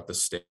 units throughout the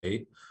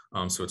state.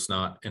 So it's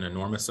not an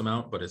enormous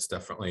amount, but it's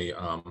definitely,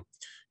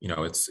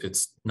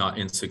 it's not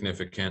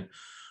insignificant.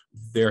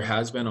 There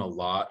has been a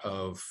lot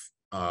of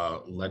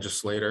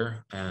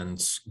legislator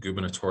and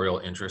gubernatorial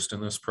interest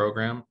in this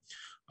program.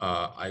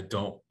 I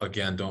don't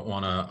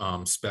want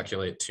to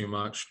speculate too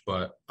much,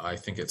 but I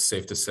think it's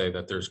safe to say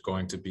that there's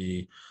going to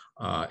be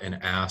an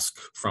ask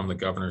from the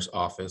governor's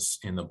office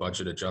in the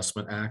Budget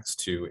Adjustment Act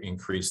to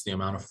increase the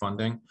amount of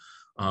funding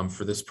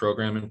for this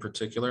program in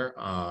particular.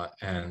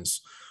 And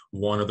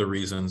one of the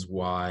reasons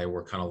why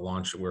we're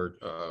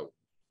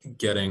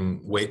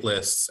getting wait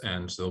lists,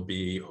 and there'll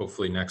be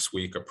hopefully next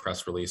week a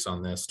press release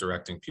on this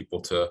directing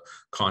people to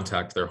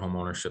contact their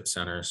homeownership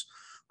centers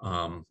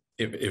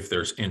if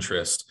there's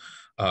interest,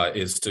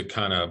 is to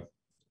kind of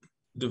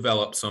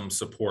develop some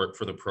support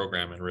for the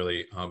program and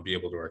really be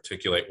able to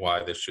articulate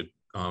why this should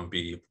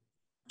be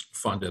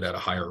funded at a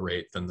higher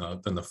rate than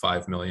the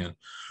 5 million.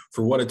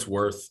 For what it's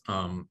worth,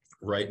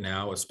 right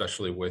now,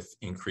 especially with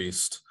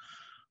increased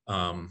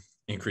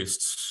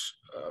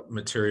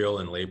material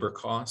and labor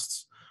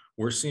costs,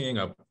 we're seeing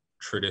a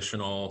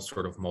traditional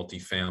sort of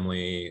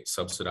multifamily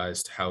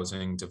subsidized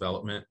housing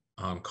development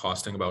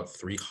costing about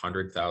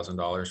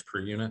 $300,000 per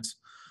unit.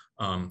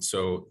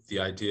 So the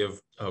idea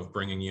of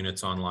bringing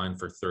units online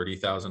for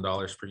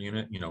 $30,000 per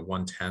unit,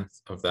 1/10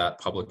 of that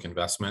public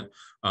investment,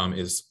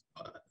 is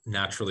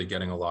naturally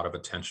getting a lot of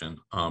attention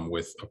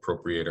with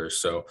appropriators.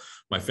 So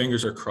my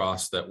fingers are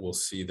crossed that we'll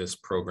see this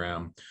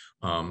program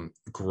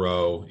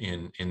grow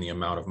in the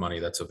amount of money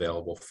that's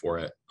available for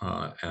it,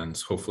 and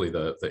hopefully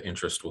the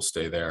interest will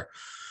stay there.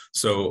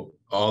 So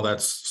all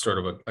that's sort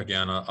of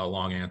again a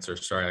long answer.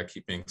 Sorry, I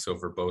keep being so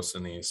verbose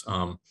in these,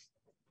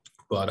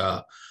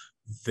 but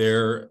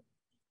there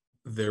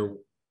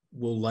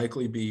will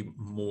likely be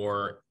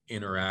more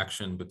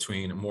interaction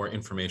more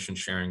information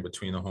sharing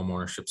between the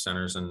homeownership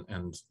centers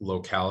and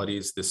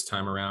localities this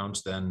time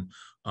around than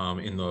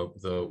in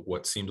the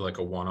what seemed like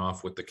a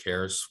one-off with the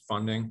CARES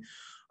funding.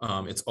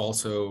 It's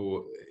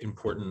also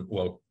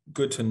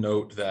good to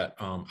note that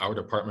our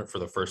department for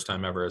the first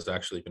time ever has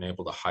actually been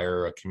able to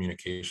hire a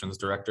communications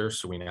director.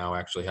 So we now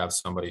actually have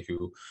somebody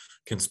who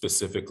can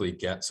specifically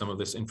get some of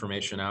this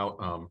information out.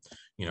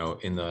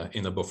 In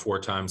the before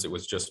times, it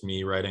was just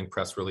me writing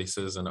press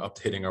releases and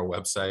updating our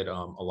website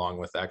along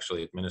with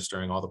actually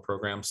administering all the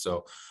programs.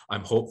 So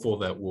I'm hopeful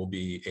that we'll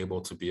be able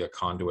to be a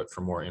conduit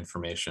for more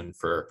information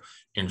for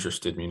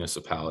interested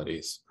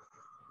municipalities.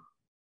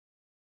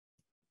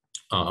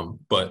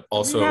 But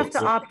also, do you have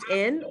to opt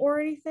in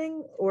or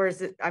anything, or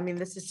is it? I mean,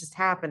 this is just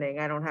happening.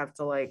 I don't have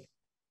to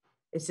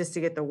it's just to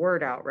get the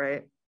word out,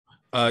 right?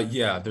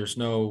 Yeah, there's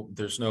no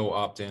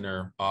opt in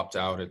or opt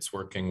out. It's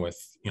working with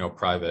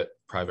private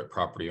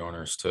property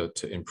owners to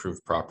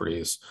improve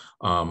properties.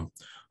 I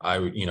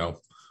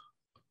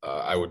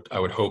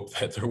would hope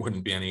that there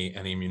wouldn't be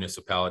any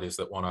municipalities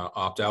that want to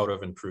opt out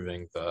of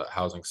improving the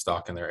housing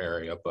stock in their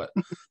area, but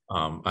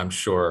I'm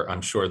sure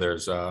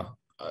there's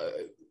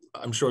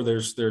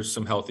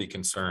some healthy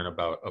concern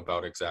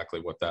about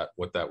exactly what that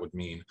would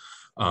mean.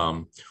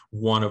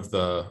 One of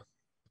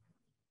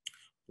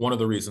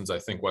the reasons I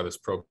think why this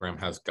program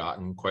has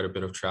gotten quite a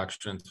bit of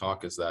traction and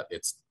talk is that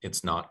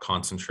it's not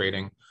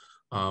concentrating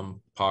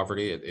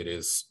poverty. It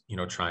is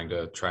trying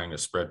to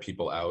spread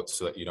people out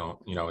so that you don't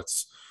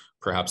it's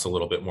perhaps a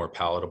little bit more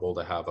palatable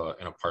to have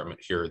an apartment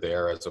here or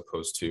there as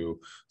opposed to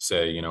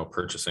say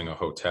purchasing a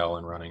hotel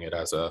and running it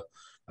as a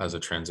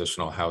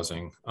transitional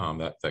housing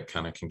that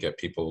kind of can get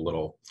people a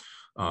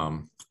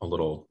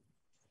little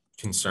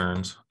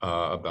concerned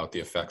about the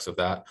effects of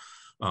that.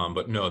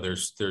 But no,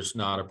 there's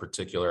not a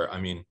particular,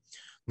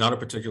 not a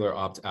particular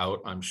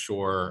opt-out. I'm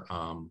sure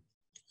the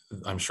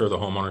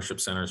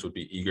homeownership centers would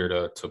be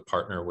eager to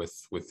partner with,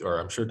 or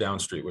I'm sure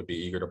Downstreet would be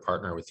eager to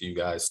partner with you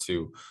guys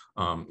to,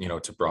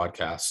 to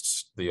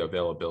broadcast the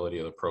availability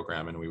of the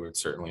program, and we would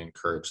certainly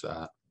encourage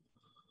that.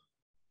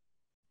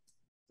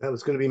 That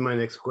was going to be my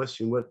next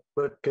question. What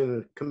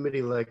can a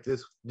committee like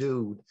this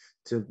do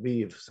to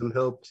be of some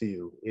help to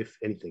you, if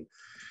anything?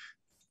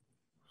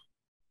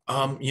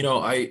 Off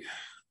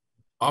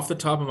the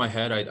top of my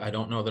head, I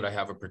don't know that I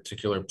have a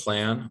particular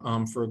plan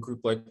for a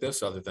group like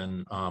this, other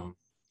than,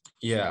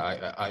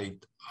 yeah,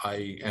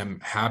 I am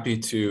happy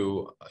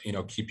to,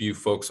 keep you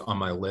folks on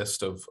my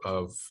list of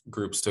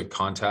groups to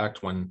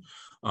contact when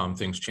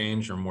things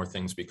change or more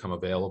things become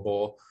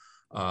available.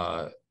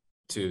 To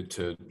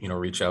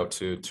reach out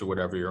to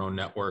whatever your own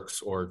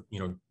networks or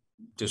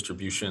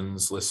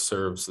distributions,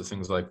 listservs, the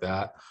things like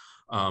that.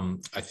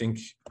 I think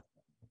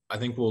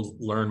we'll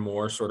learn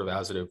more sort of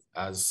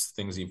as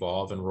things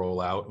evolve and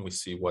roll out, and we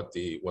see what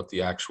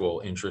the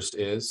actual interest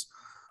is.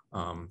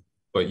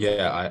 But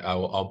yeah,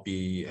 I'll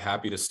be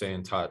happy to stay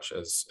in touch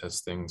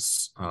as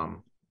things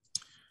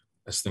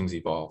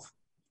evolve.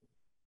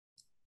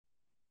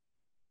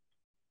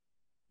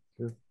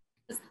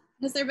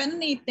 Has there been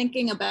any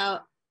thinking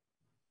about,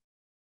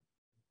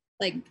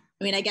 I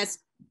guess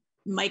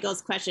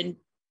Michael's question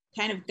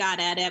kind of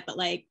got at it, but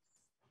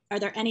are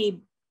there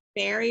any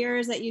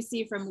barriers that you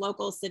see from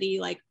local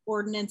city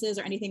ordinances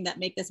or anything that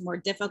make this more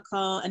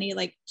difficult? Any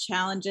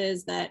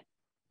challenges that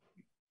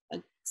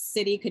a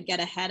city could get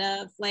ahead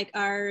of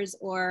ours,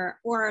 or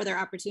are there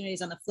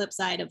opportunities on the flip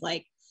side of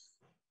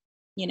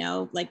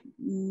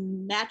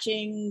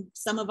matching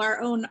some of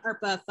our own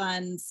ARPA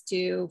funds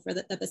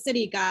that the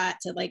city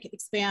got to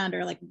expand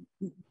or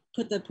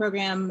put the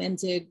program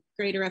into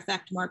greater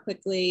effect more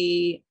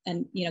quickly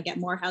and get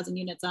more housing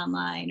units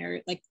online,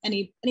 or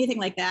anything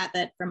like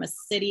that from a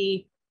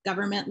city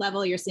government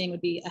level you're seeing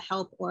would be a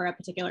help or a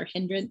particular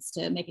hindrance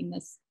to making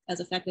this as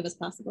effective as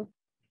possible?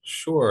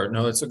 Sure.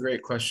 No, that's a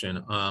great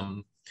question.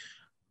 I'll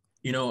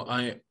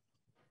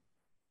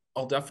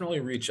definitely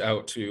reach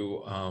out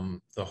to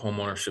the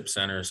homeownership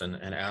centers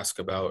and ask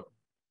about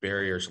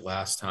barriers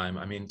last time.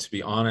 I mean, to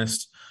be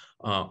honest,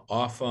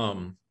 off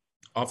the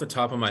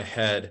top of my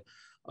head,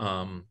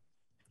 I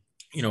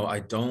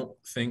don't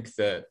think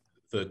that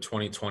the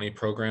 2020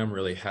 program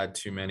really had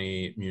too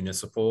many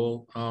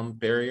municipal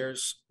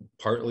barriers,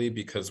 partly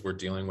because we're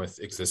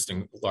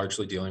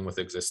largely dealing with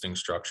existing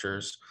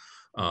structures.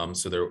 So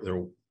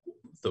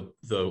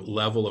the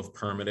level of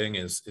permitting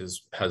has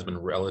been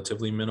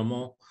relatively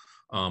minimal.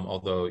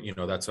 Although,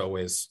 that's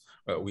always,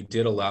 we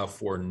did allow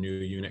for new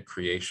unit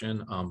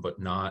creation, but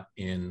not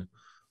in,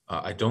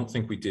 I don't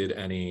think we did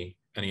any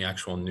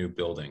actual new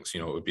buildings.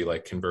 It would be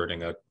like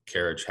converting a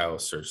carriage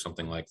house or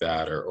something like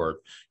that, or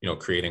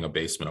creating a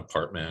basement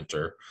apartment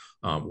or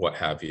what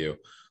have you.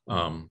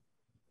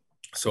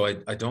 So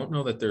I don't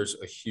know that there's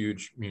a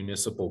huge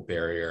municipal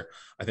barrier.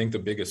 I think the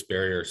biggest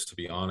barriers, to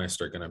be honest,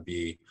 are going to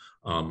be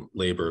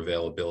labor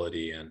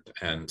availability and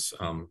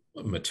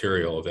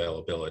material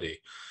availability.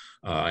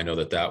 I know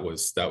that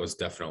was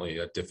definitely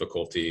a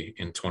difficulty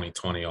in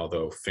 2020,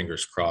 although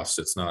fingers crossed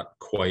it's not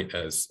quite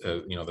as,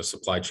 the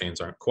supply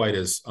chains aren't quite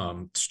as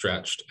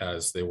stretched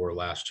as they were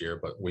last year,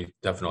 but we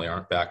definitely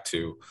aren't back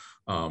to,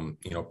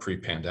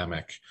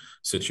 pre-pandemic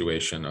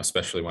situation,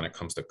 especially when it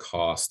comes to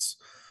costs.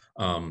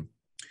 I'm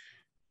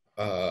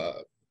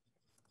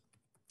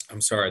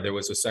sorry, there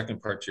was a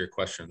second part to your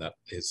question that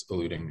is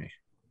eluding me.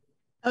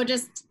 Oh,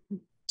 just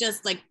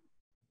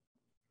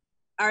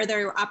are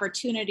there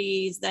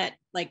opportunities that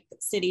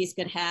cities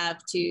could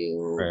have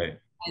to, right,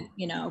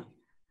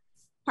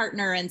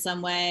 partner in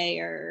some way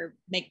or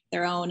make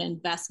their own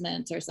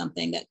investments or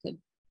something that could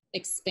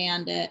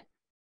expand it?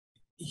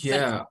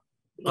 Yeah.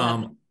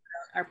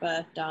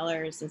 ARPA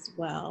dollars as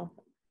well.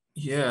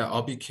 Yeah,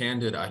 I'll be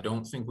candid. I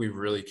don't think we've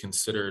really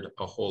considered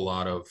a whole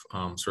lot of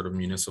sort of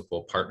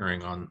municipal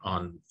partnering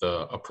on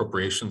the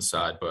appropriation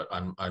side, but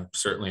I'm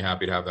certainly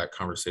happy to have that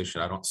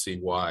conversation. I don't see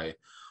why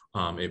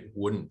it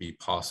wouldn't be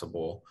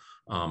possible,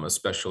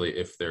 especially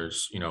if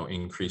there's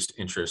increased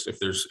interest. If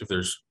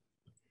there's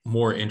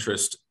more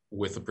interest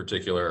with a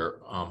particular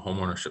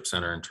homeownership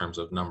center in terms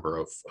of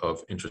number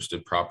of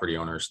interested property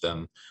owners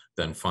than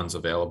funds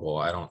available,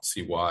 I don't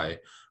see why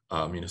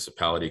a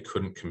municipality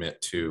couldn't commit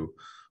to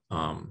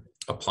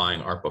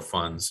applying ARPA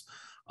funds.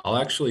 I'll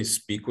actually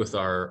speak with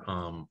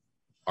our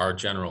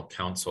general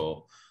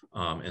counsel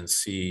and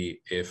see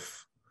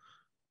if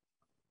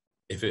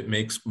it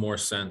makes more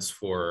sense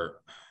for.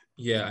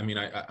 Yeah, I mean,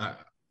 I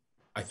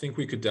think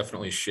we could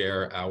definitely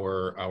share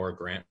our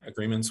grant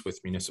agreements with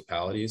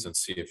municipalities and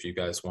see if you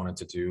guys wanted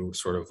to do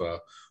sort of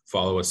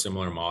follow a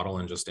similar model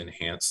and just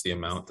enhance the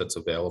amount that's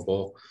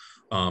available.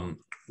 I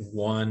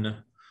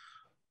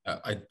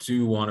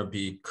do want to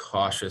be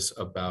cautious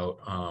about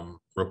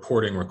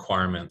reporting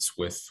requirements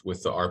with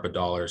the ARPA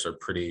dollars are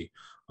pretty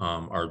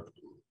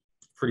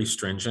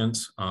stringent.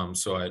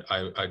 So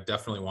I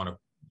definitely want to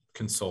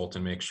consult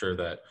and make sure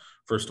that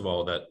first of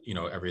all, that, you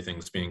know,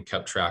 everything's being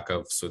kept track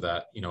of so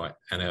that, you know,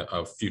 and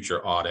a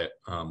future audit,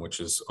 which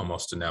is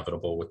almost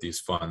inevitable with these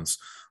funds,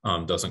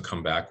 doesn't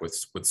come back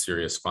with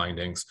serious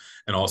findings.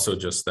 And also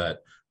just that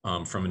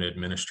from an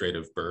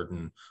administrative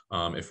burden,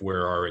 if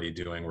we're already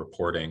doing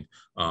reporting,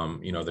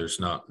 you know, there's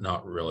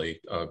not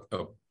really a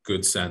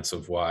good sense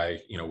of why,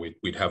 you know,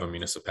 we'd have a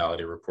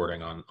municipality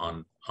reporting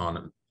on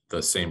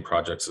the same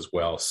projects as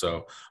well.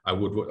 So I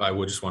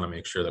would just want to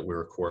make sure that we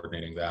were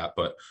coordinating that.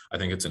 But I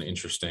think it's an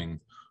interesting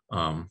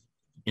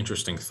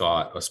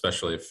thought,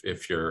 especially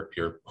if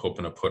you're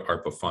hoping to put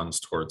ARPA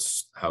funds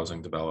towards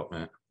housing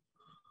development.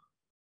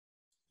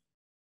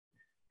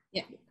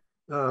 Yeah.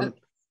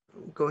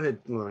 Go ahead,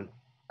 Lauren.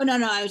 Oh no,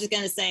 I was just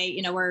gonna say,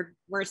 you know,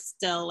 we're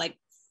still like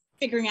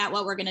figuring out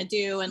what we're going to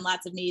do and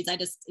lots of needs. I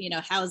just, you know,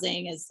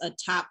 housing is a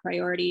top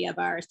priority of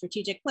our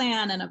strategic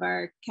plan and of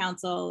our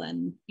council.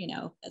 And, you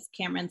know, as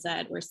Cameron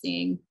said, we're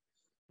seeing,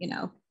 you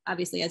know,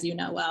 obviously, as you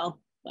know,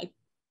 well, like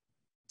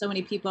so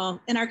many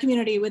people in our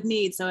community with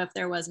needs. So if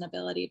there was an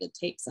ability to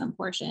take some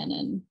portion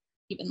and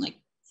even like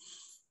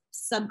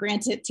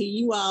sub-grant it to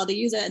you all to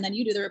use it and then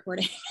you do the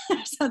reporting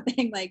or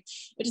something, like,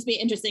 it would just be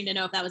interesting to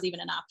know if that was even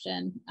an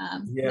option.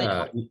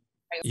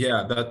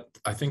 Yeah, that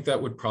I think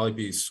that would probably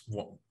be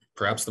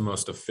perhaps the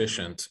most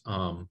efficient.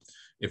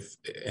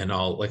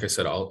 Like I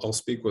said, I'll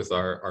speak with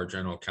our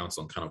general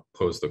counsel and kind of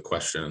pose the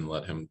question and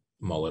let him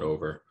mull it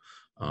over.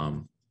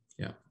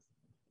 Yeah.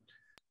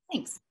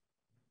 Thanks.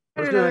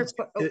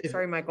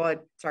 Sorry, Michael.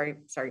 Sorry.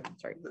 I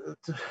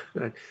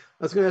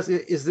was going to ask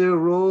you, is there a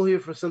role here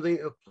for something,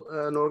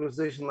 an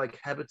organization like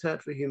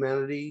Habitat for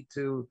Humanity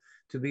to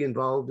be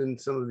involved in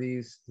some of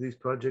these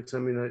projects? I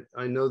mean,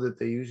 I know that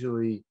they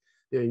usually,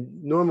 the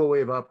normal way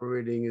of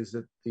operating is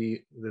that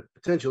the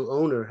potential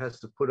owner has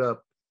to put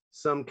up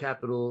some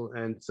capital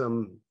and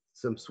some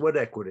sweat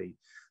equity,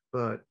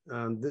 but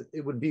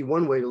it would be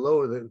one way to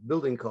lower the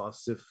building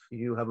costs if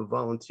you have a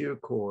volunteer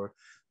core.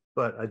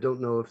 But I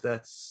don't know if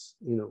that's,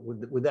 you know,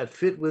 would that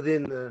fit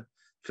within the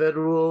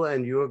federal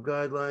and your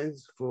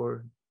guidelines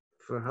for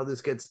how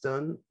this gets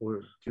done, or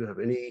do you have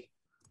any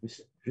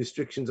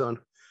restrictions on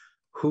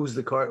who is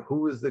the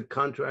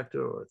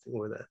contractor or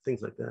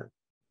things like that?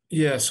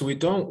 Yeah, so we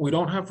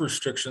don't have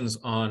restrictions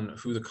on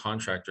who the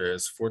contractor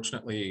is.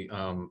 Fortunately,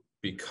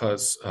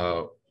 because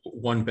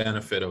one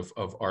benefit of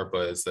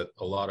ARPA is that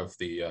a lot of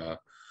the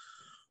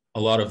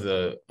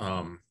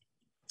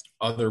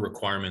other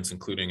requirements,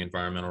 including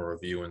environmental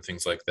review and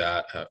things like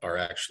that, are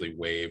actually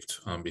waived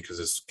because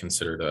it's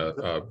considered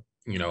a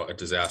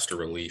disaster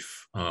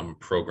relief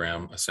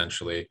program,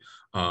 essentially,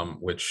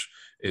 which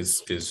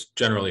is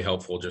generally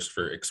helpful just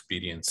for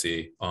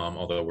expediency.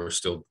 Although we're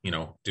still, you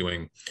know,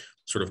 doing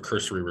sort of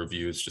cursory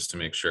reviews just to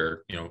make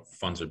sure, you know,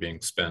 funds are being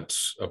spent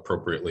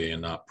appropriately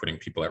and not putting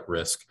people at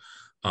risk.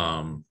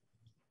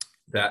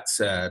 That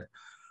said,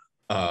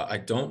 I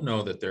don't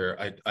know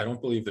that I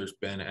don't believe there's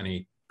been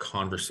any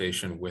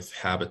conversation with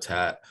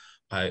Habitat.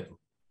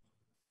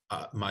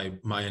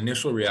 My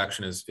initial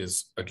reaction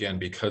is again,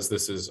 because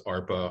this is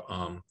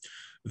ARPA,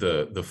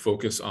 the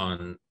focus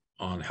on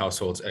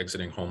households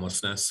exiting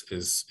homelessness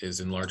is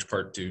in large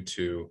part due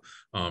to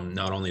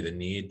not only the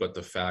need, but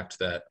the fact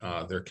that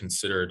they're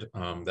considered,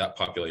 that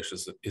population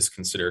is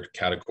considered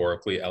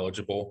categorically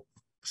eligible.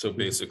 So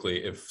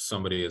basically, if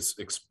somebody is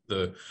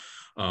the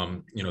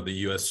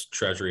U.S.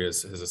 Treasury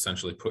has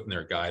essentially put in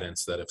their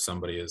guidance that if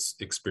somebody is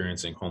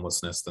experiencing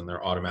homelessness, then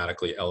they're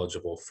automatically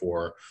eligible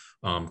for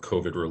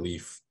COVID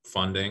relief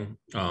funding,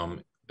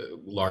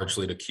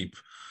 largely to keep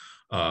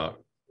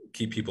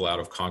people out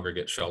of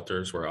congregate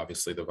shelters where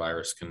obviously the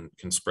virus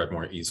can spread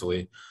more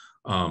easily.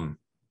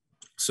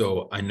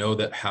 So I know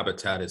that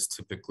Habitat is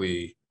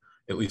typically,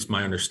 at least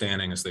my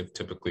understanding is they've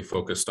typically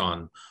focused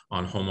on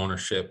home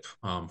ownership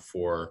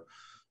for.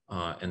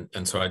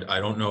 And so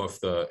I don't know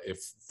if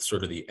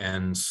sort of the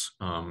end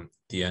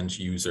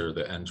user,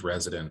 the end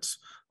resident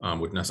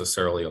would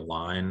necessarily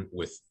align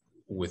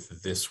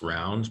with this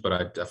round, but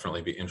I'd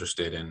definitely be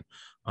interested in,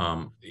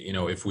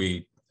 if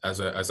we, as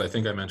I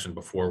think I mentioned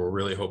before, we're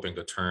really hoping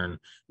to turn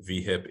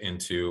VHIP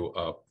into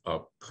a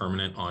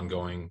permanent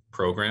ongoing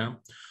program.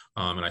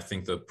 And I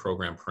think the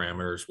program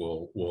parameters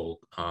will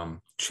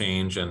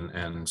change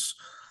and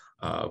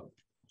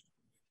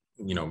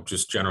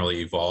just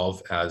generally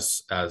evolve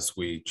as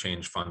we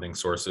change funding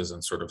sources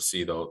and sort of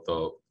see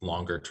the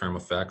longer term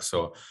effects.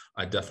 So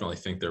I definitely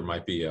think there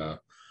might be an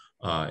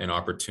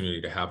opportunity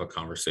to have a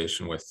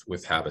conversation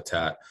with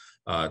Habitat.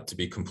 To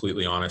be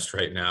completely honest,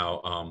 right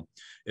now,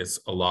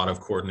 it's a lot of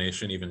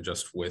coordination, even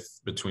just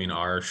between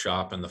our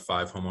shop and the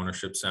 5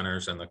 homeownership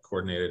centers and the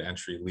coordinated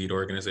entry lead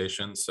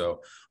organizations. So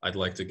I'd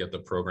like to get the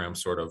program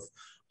sort of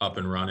up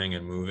and running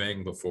and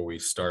moving before we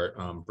start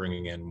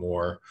bringing in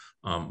more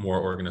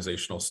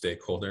organizational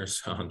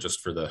stakeholders,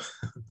 just for the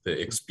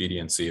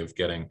expediency of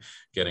getting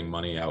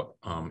money out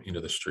into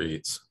the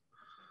streets.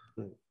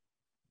 So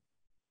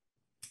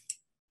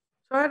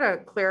I had a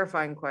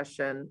clarifying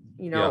question.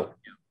 Yeah.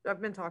 I've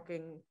been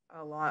talking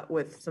a lot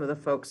with some of the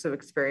folks who have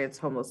experienced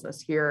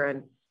homelessness here,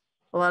 and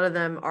a lot of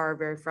them are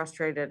very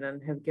frustrated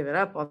and have given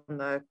up on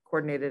the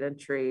coordinated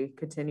entry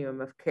continuum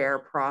of care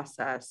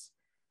process.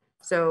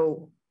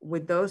 So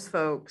would those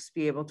folks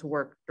be able to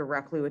work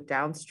directly with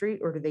Downstreet,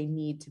 or do they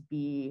need to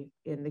be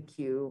in the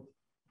queue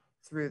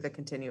through the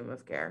continuum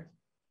of care?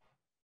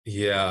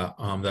 Yeah,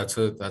 that's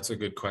a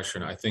good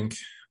question. I think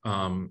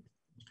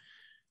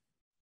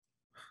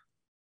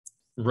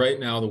right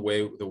now the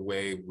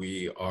way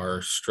we are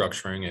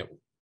structuring it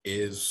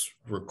is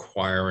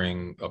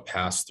requiring a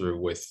pass through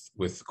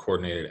with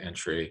coordinated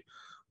entry.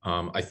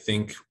 I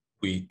think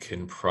we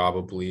can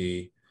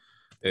probably,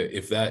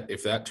 if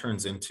that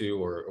turns into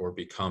or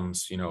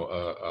becomes, you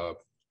know,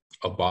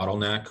 a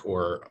bottleneck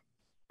or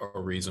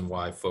a reason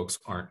why folks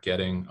aren't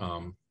getting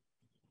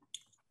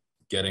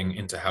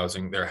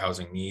into their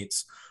housing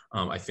needs,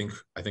 I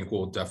think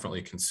we'll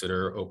definitely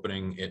consider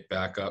opening it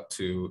back up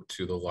to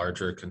the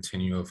larger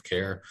continuum of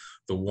care.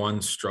 The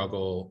one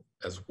struggle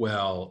as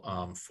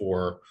well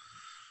for,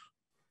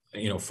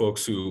 you know,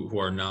 folks who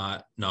are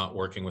not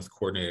working with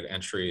coordinated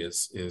entry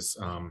is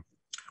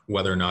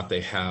whether or not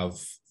they have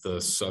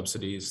the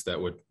subsidies that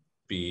would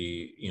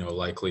be, you know,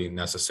 likely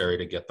necessary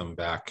to get them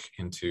back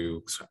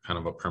into kind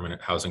of a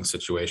permanent housing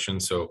situation.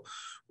 So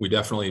we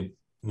definitely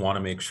want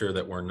to make sure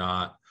that we're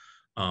not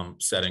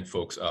setting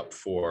folks up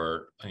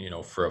for, you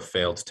know, for a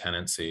failed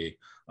tenancy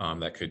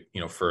that could,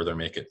 you know, further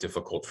make it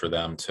difficult for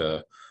them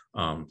to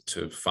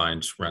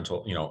find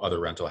rental, you know, other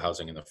rental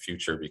housing in the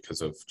future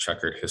because of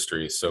checkered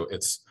history. So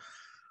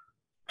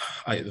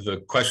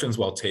the question's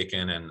well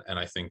taken, and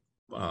I think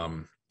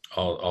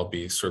I'll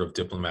be sort of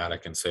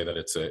diplomatic and say that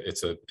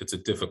it's a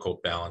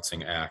difficult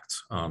balancing act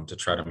to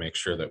try to make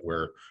sure that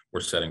we're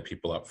setting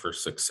people up for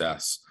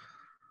success.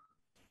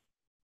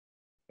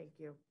 Thank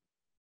you.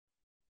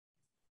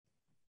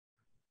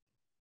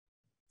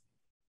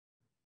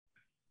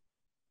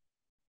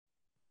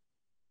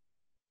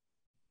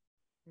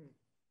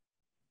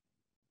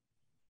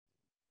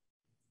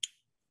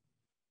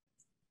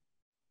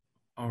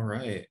 All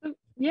right.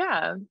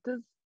 Yeah.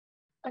 Does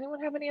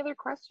anyone have any other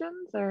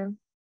questions or?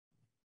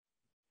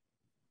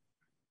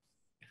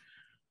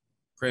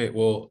 Great.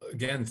 Well,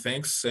 again,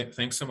 thanks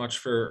so much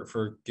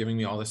for giving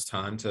me all this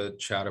time to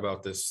chat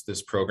about this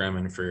program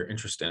and for your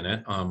interest in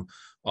it.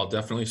 I'll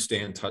definitely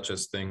stay in touch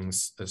as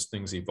things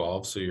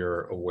evolve, so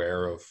you're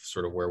aware of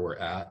sort of where we're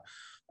at.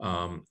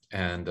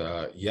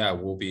 Yeah,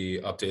 we'll be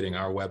updating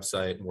our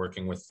website and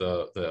working with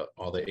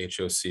all the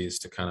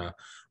HOCs to kind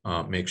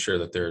of make sure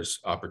that there's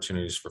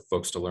opportunities for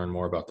folks to learn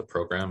more about the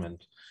program.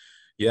 And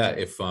yeah,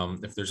 if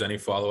there's any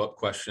follow-up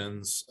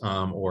questions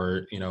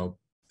or, you know,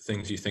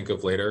 things you think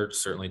of later,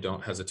 certainly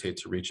don't hesitate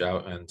to reach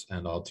out, and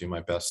I'll do my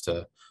best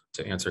to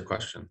answer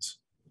questions.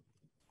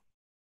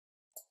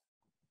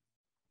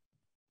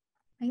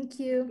 Thank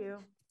you.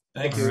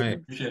 Thank you. All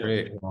right,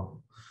 great.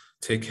 Well,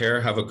 take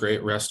care. Have a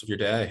great rest of your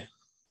day.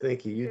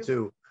 Thank you. You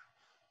too.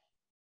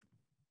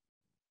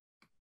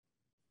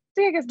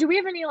 So I guess, do we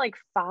have any like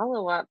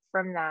follow-up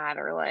from that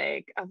or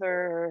like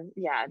other,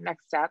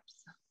 next steps?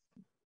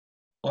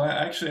 Well,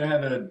 I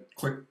had a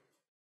quick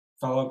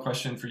follow-up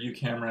question for you,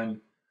 Cameron.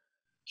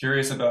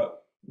 Curious about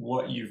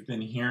what you've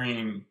been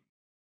hearing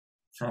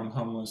from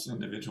homeless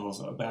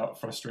individuals about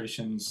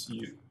frustrations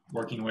you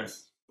working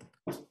with,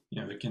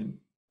 you know, the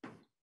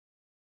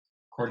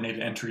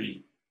coordinated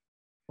entry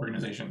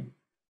organization.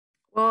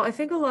 Well, I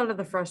think a lot of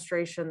the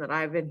frustration that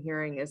I've been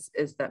hearing is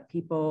that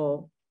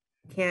people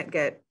can't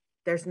get,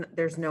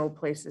 there's no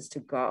places to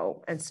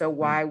go. And so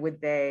why would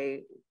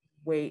they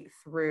wait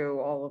through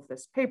all of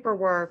this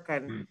paperwork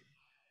and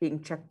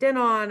being checked in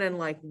on, and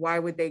like, why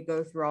would they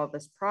go through all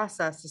this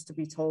process just to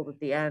be told at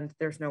the end,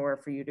 there's nowhere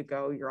for you to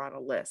go, you're on a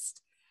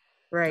list,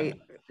 right?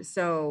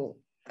 So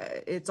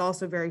it's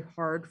also very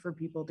hard for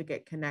people to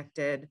get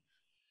connected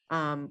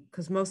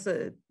because most of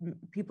the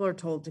people are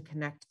told to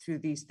connect through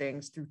these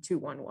things through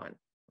 211,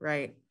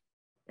 right?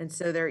 And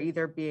so they're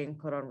either being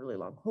put on really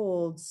long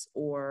holds,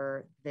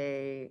 or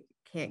they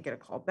can't get a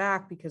call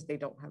back because they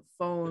don't have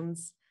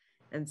phones.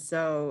 And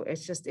so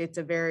it's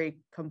a very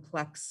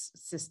complex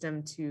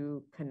system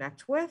to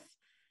connect with,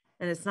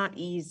 and it's not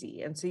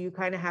easy. And so you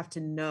kind of have to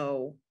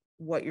know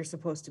what you're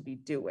supposed to be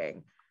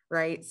doing,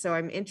 right? So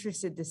I'm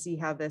interested to see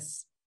how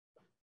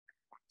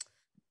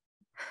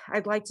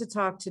I'd like to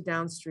talk to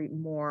Downstreet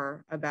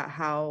more about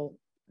how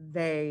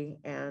they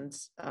and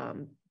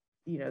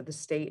you know, the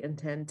state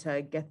intend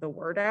to get the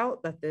word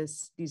out that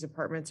these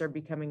apartments are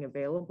becoming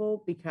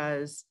available,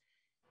 because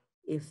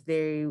if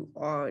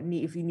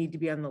you need to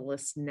be on the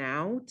list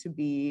now to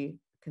be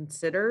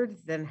considered,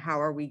 then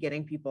how are we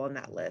getting people on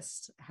that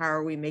list? How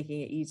are we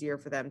making it easier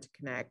for them to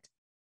connect?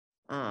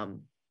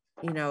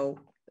 You know,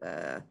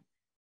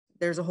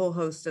 there's a whole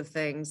host of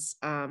things.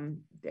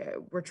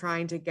 We're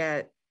trying to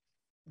get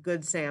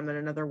Good Sam in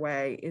another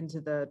way into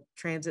the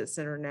transit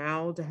center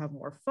now to have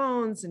more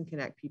phones and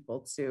connect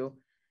people to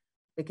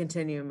the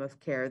continuum of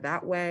care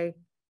that way.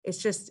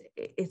 It's a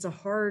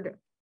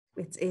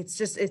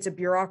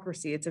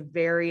bureaucracy. It's a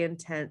very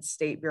intense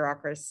state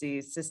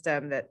bureaucracy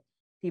system that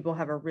people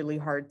have a really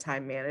hard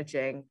time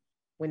managing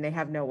when they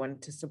have no one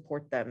to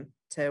support them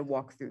to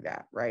walk through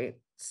that, right?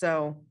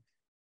 So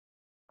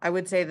I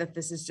would say that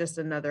this is just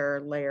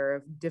another layer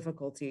of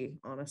difficulty,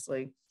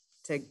 honestly,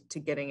 to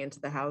getting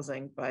into the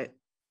housing. But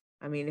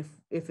I mean,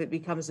 if it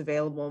becomes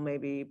available,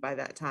 maybe by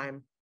that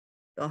time,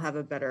 they'll have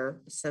a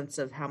better sense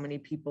of how many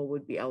people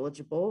would be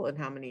eligible and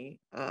how many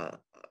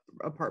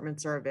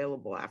apartments are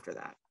available after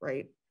that,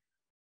 right?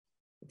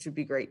 Which would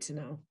be great to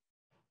know.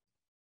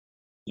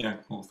 Yeah,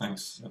 cool,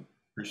 thanks,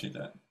 appreciate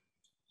that.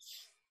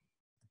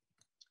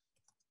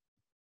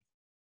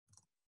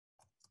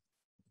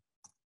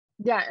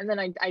 Yeah, and then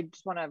I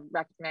just want to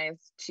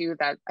recognize too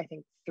that I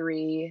think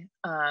 3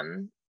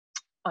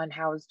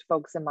 unhoused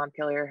folks in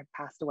Montpelier have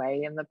passed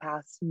away in the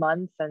past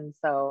month, and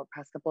so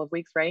past couple of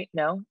weeks, right?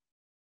 No?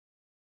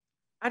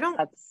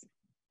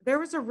 There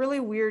was a really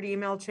weird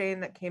email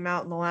chain that came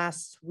out in the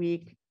last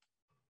week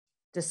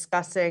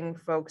discussing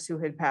folks who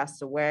had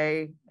passed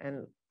away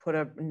and put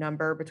a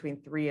number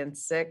between 3 and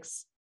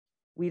 6.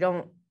 We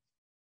don't,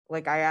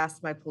 like, I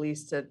asked my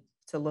police to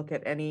look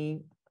at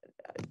any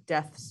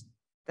deaths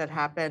that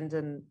happened,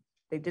 and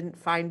they didn't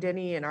find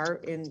any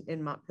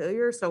in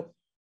Montpelier. So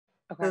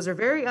those are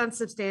very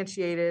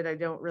unsubstantiated. I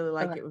don't really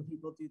like it when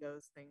people do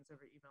those things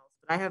over emails,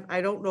 but I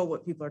don't know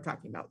what people are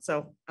talking about.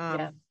 So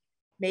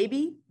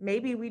maybe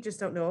we just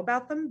don't know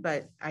about them,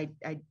 but I'm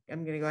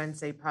going to go ahead and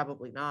say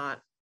probably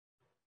not.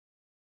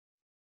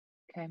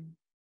 Okay.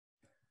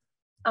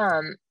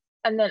 And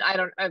then I'm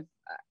going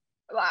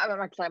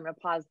to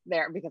pause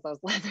there because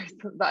there's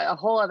a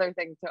whole other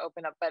thing to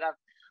open up, but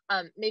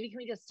maybe can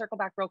we just circle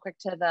back real quick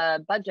to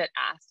the budget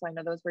ask? So I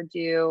know those were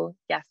due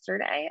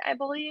yesterday, I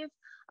believe.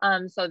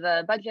 So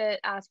the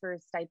budget asked for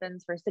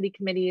stipends for city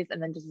committees,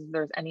 and then just if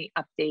there's any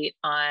update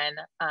on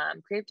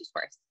creative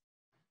discourse.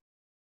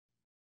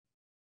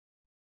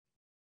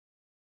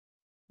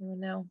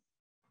 No.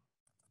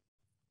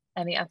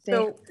 Any update?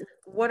 So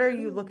what are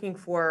you looking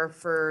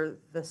for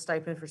the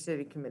stipend for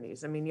city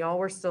committees? I mean, y'all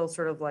were still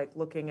sort of like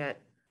looking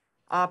at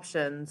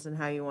options and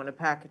how you want to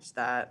package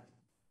that.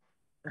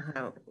 And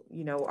how,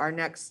 you know, our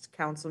next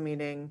council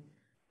meeting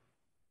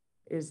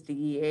is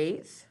the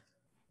 8th.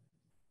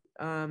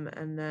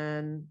 And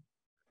then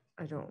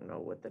I don't know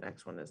what the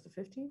next one is, the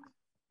 15th?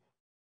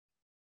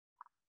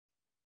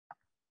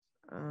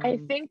 I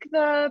think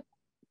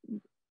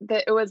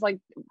it was like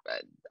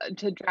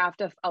to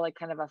draft a like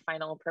kind of a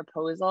final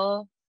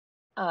proposal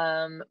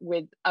of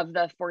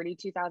the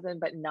 42,000,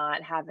 but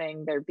not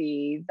having there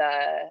be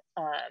the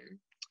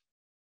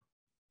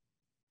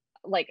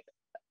like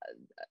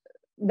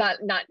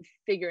not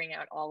figuring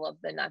out all of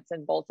the nuts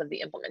and bolts of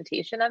the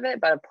implementation of it,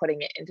 but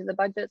putting it into the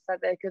budget so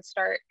that they could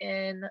start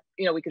in,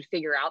 you know, we could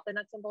figure out the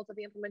nuts and bolts of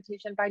the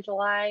implementation by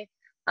July,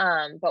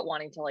 but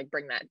wanting to like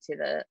bring that to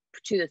the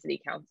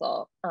city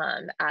council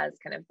as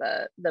kind of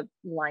the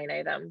line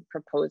item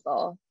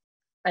proposal.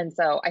 And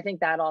so I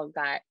think that all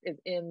is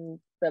in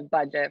the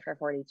budget for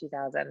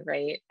 42,000,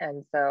 right?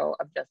 And so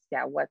of just,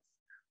 yeah, what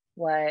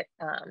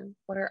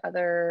are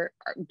other,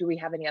 do we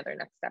have any other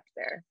next steps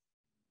there?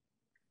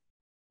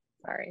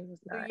 Sorry,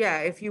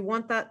 yeah, if you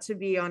want that to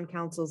be on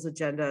council's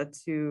agenda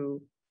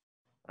to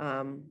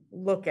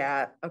look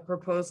at, a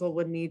proposal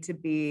would need to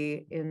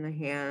be in the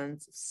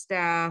hands of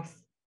staff,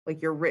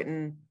 like your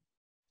written,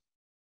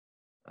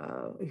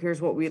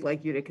 here's what we'd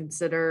like you to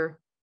consider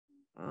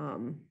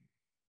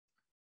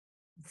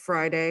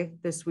Friday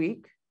this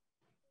week,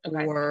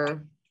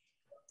 or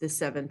the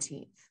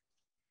 17th.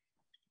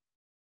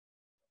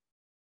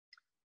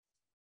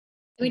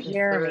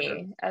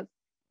 Jeremy,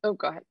 oh,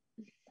 go ahead.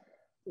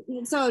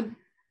 So,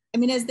 I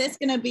mean, is this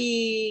going to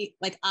be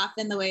like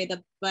often the way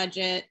the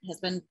budget has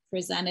been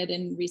presented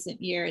in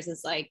recent years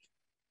is like,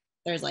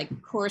 there's like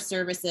core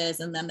services,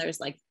 and then there's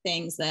like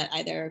things that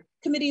either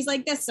committees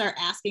like this are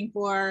asking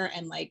for,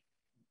 and like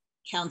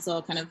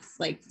council kind of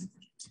like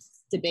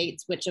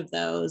debates which of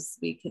those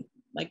we could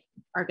like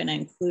are going to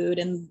include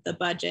in the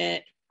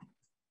budget.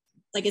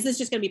 Like, is this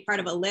just going to be part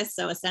of a list?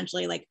 So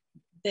essentially like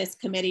this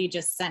committee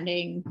just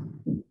sending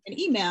an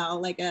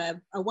email, like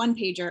a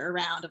one-pager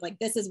around of like,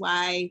 this is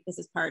why this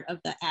is part of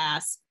the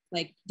ask.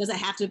 Like, does it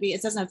have to be,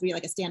 it doesn't have to be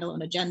like a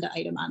standalone agenda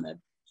item on the.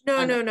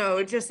 No,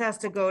 it just has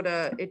to go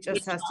to,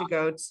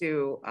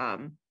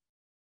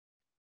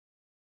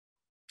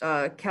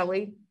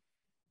 Kelly,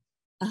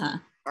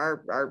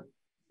 our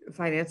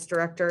finance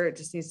director. It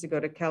just needs to go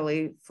to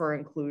Kelly for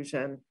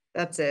inclusion.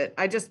 That's it.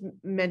 I just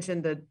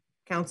mentioned the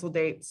council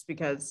dates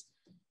because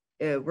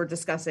we're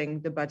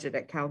discussing the budget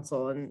at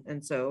council,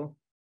 and so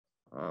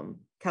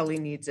Kelly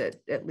needs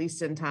it at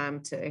least in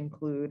time to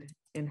include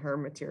in her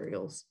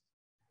materials.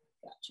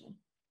 Gotcha.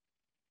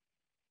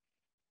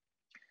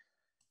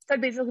 So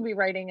I'd basically be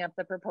writing up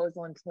the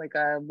proposal into like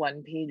a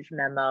one-page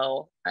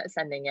memo,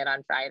 sending it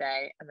on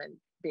Friday, and then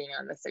being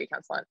on the city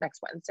council next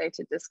Wednesday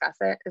to discuss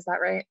it. Is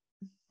that right?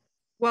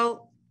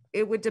 Well,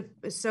 it would,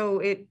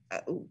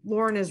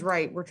 Lauren is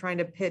right. We're trying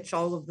to pitch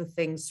all of the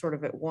things sort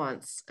of at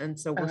once. And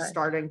so we're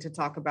starting to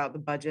talk about the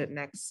budget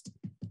next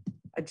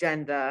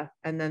agenda,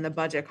 and then the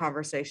budget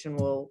conversation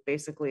will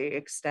basically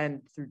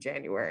extend through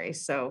January.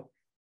 So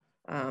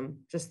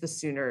Just the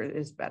sooner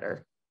is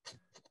better.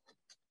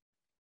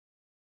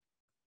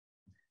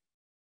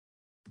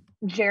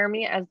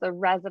 Jeremy, as the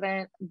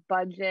resident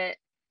budget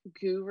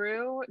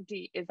guru,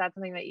 is that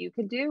something that you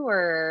could do,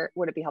 or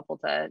would it be helpful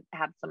to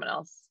have someone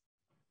else,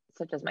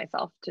 such as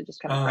myself, to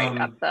just kind of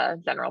write up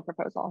the general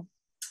proposal?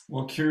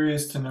 Well,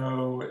 curious to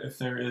know if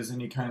there is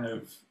any kind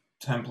of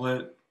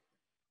template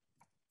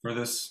for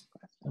this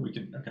that we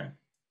could, okay.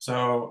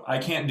 So I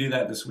can't do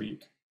that this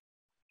week,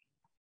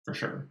 for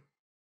sure.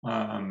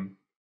 Other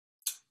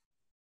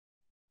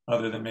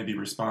than maybe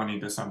responding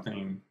to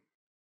something,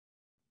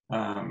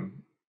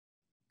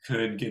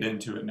 could get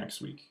into it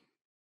next week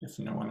if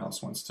no one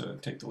else wants to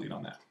take the lead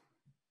on that.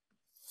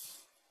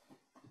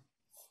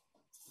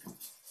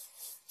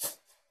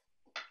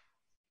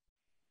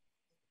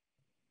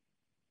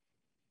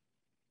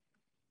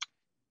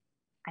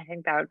 I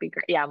think that would be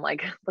great. Yeah, I'm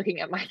like looking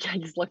at I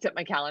just looked at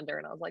my calendar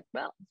and I was like,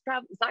 well,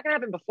 it's not gonna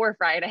happen before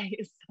Friday.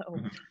 So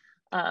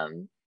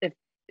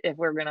if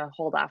we're gonna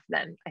hold off,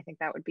 then I think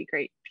that would be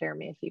great,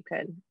 Jeremy, if you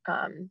could.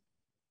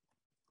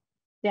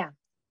 Yeah,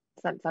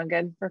 does that sound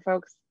good for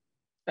folks?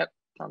 Oh,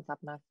 sounds not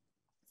enough.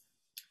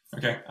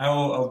 Okay,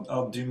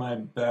 I'll do my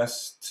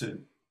best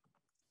to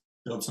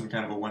build some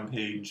kind of a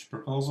one-page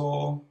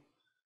proposal,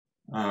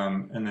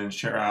 and then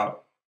share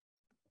out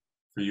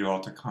for you all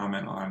to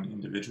comment on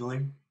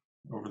individually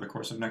over the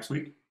course of next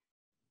week.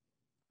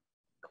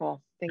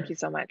 Cool, thank you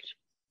so much.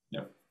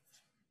 Yep.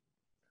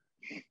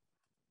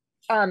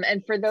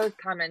 And for those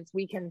comments,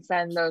 we can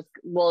send those,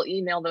 we'll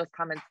email those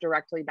comments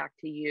directly back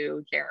to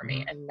you,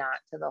 Jeremy, and not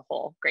to the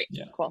whole. Great,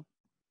 yeah. Cool.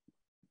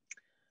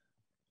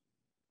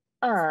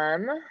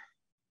 And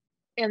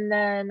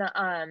then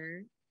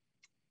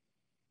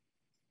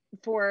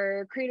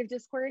for creative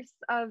discourse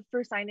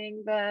for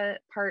signing the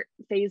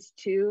phase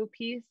 2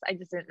 piece, I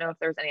just didn't know if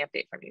there was any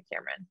update from you,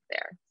 Cameron,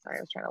 there. Sorry,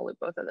 I was trying to loop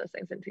both of those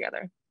things in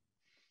together.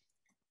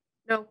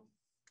 No,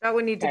 that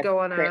would need to go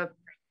on a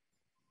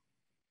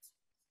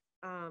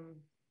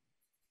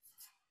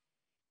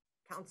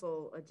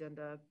council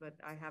agenda, but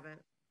I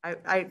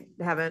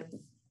haven't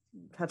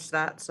touched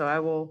that, so I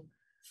will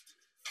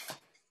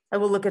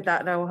look at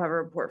that and I will have a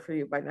report for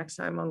you by next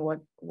time on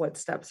what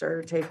steps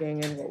are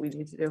taking and what we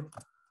need to do.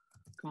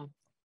 Cool.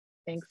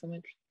 Thanks so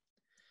much.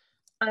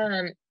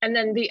 And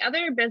then the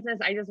other business,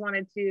 I just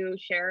wanted to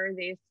share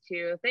these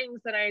 2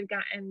 things that I had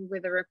gotten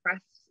with a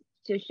request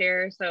to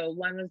share. So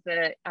one was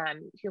the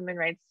Human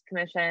Rights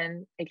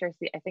Commission,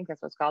 HRC, I think this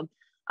was called,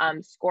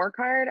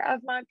 scorecard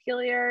of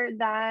Montpelier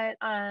that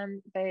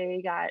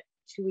they got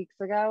 2 weeks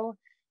ago.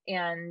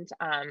 And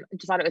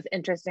just thought it was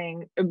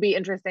interesting. It would be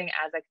interesting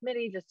as a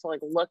committee just to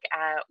like look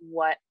at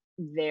what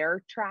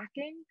they're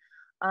tracking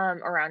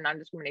around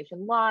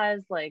non-discrimination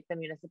laws, like the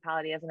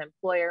municipality as an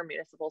employer,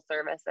 municipal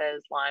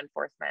services, law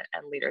enforcement,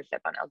 and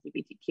leadership on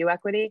LGBTQ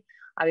equity.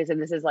 Obviously,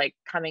 this is like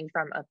coming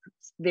from a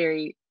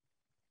very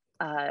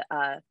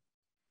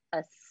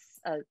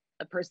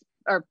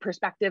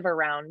perspective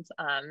around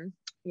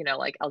you know,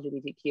 like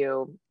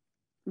LGBTQ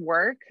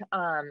work,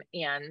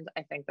 and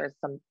I think there's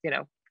some, you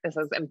know, this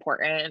is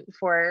important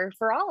for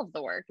all of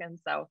the work, and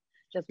so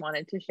just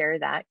wanted to share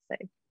that. So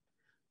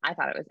I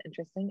thought it was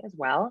interesting as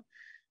well.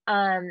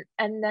 And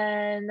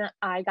then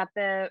I got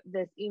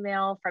this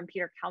email from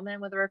Peter Kelman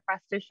with a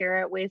request to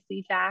share it with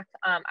MSEJAC.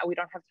 We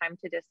don't have time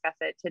to discuss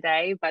it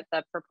today, but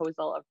the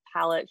proposal of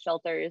pallet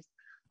shelters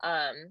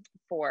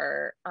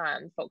for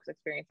folks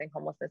experiencing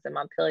homelessness in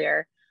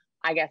Montpelier.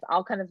 I guess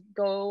I'll kind of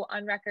go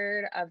on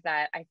record of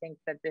that. I think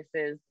that this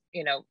is,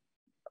 you know,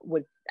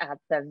 would at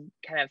the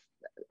kind of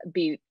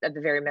be at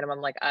the very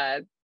minimum like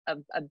a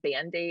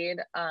band-aid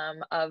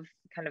of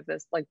kind of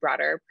this like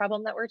broader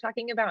problem that we're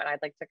talking about. And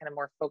I'd like to kind of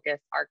more focus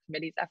our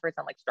committee's efforts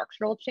on like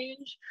structural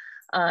change.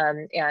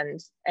 But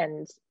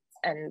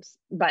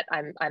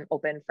I'm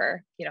open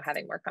for, you know,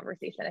 having more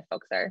conversation if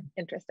folks are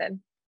interested.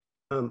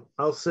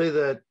 I'll say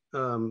that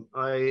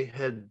I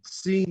had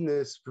seen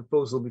this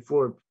proposal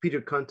before. Peter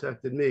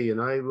contacted me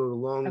and I wrote a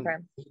long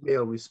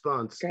email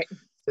response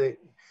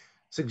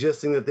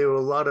suggesting that there were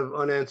a lot of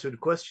unanswered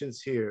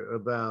questions here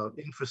about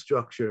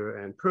infrastructure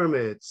and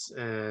permits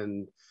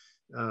and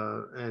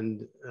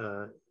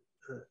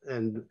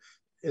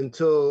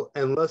until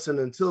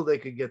they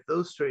could get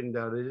those straightened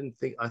out,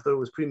 I thought it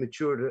was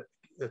premature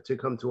to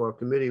come to our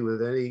committee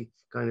with any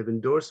kind of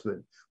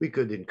endorsement. We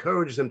could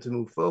encourage them to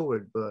move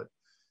forward, but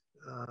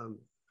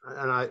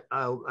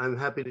I'm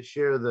happy to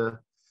share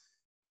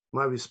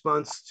my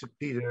response to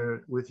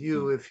Peter with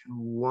you if you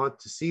want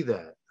to see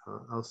that.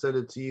 I'll send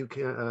it to you,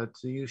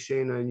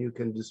 Shana, and you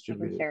can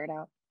distribute it. Share it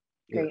out.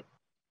 Great.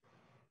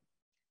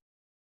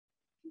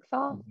 Thanks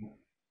all.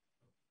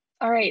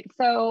 All right.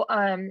 So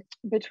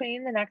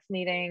between the next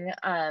meeting,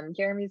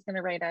 Jeremy's going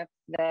to write up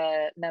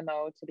the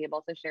memo to be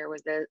able to share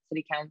with the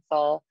City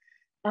Council.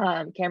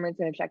 Cameron's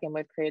going to check in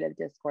with Creative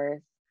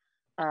Discourse.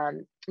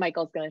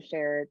 Michael's going to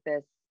share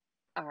this,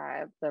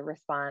 the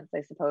response,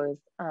 I suppose.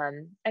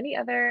 Any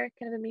other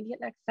kind of immediate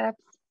next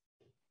steps?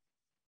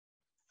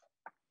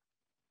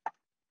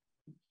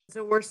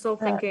 So we're still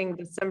thinking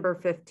December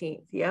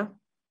 15th, yeah?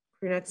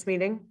 For your next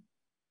meeting?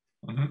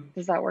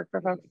 Does that work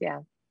for folks? Yeah.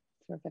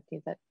 December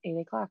 15th at 8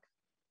 o'clock.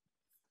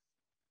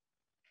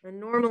 And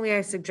normally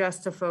I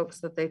suggest to folks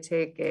that they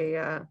take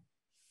a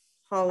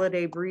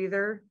holiday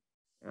breather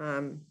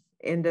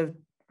end of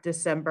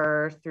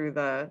December through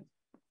the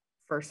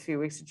first few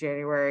weeks of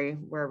January,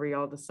 wherever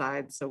y'all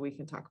decide, so we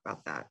can talk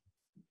about that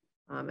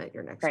at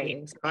your next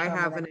meeting. So I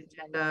have an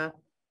agenda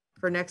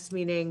for next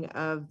meeting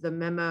of the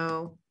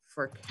memo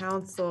for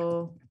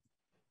council,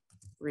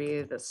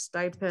 read the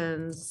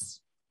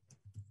stipends,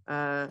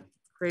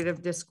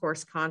 creative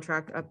discourse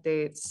contract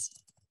updates,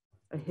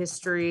 a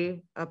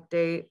history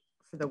update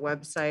for the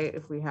website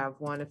if we have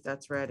one, if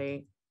that's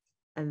ready.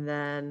 And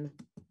then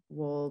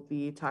we'll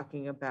be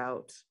talking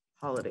about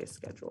holiday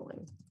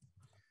scheduling.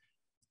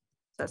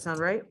 Does that sound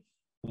right?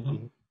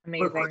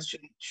 Amazing.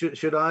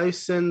 Should I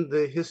send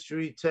the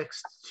history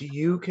text to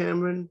you,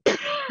 Cameron?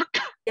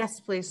 Yes,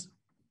 please.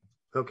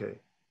 Okay.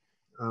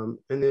 And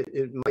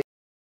it might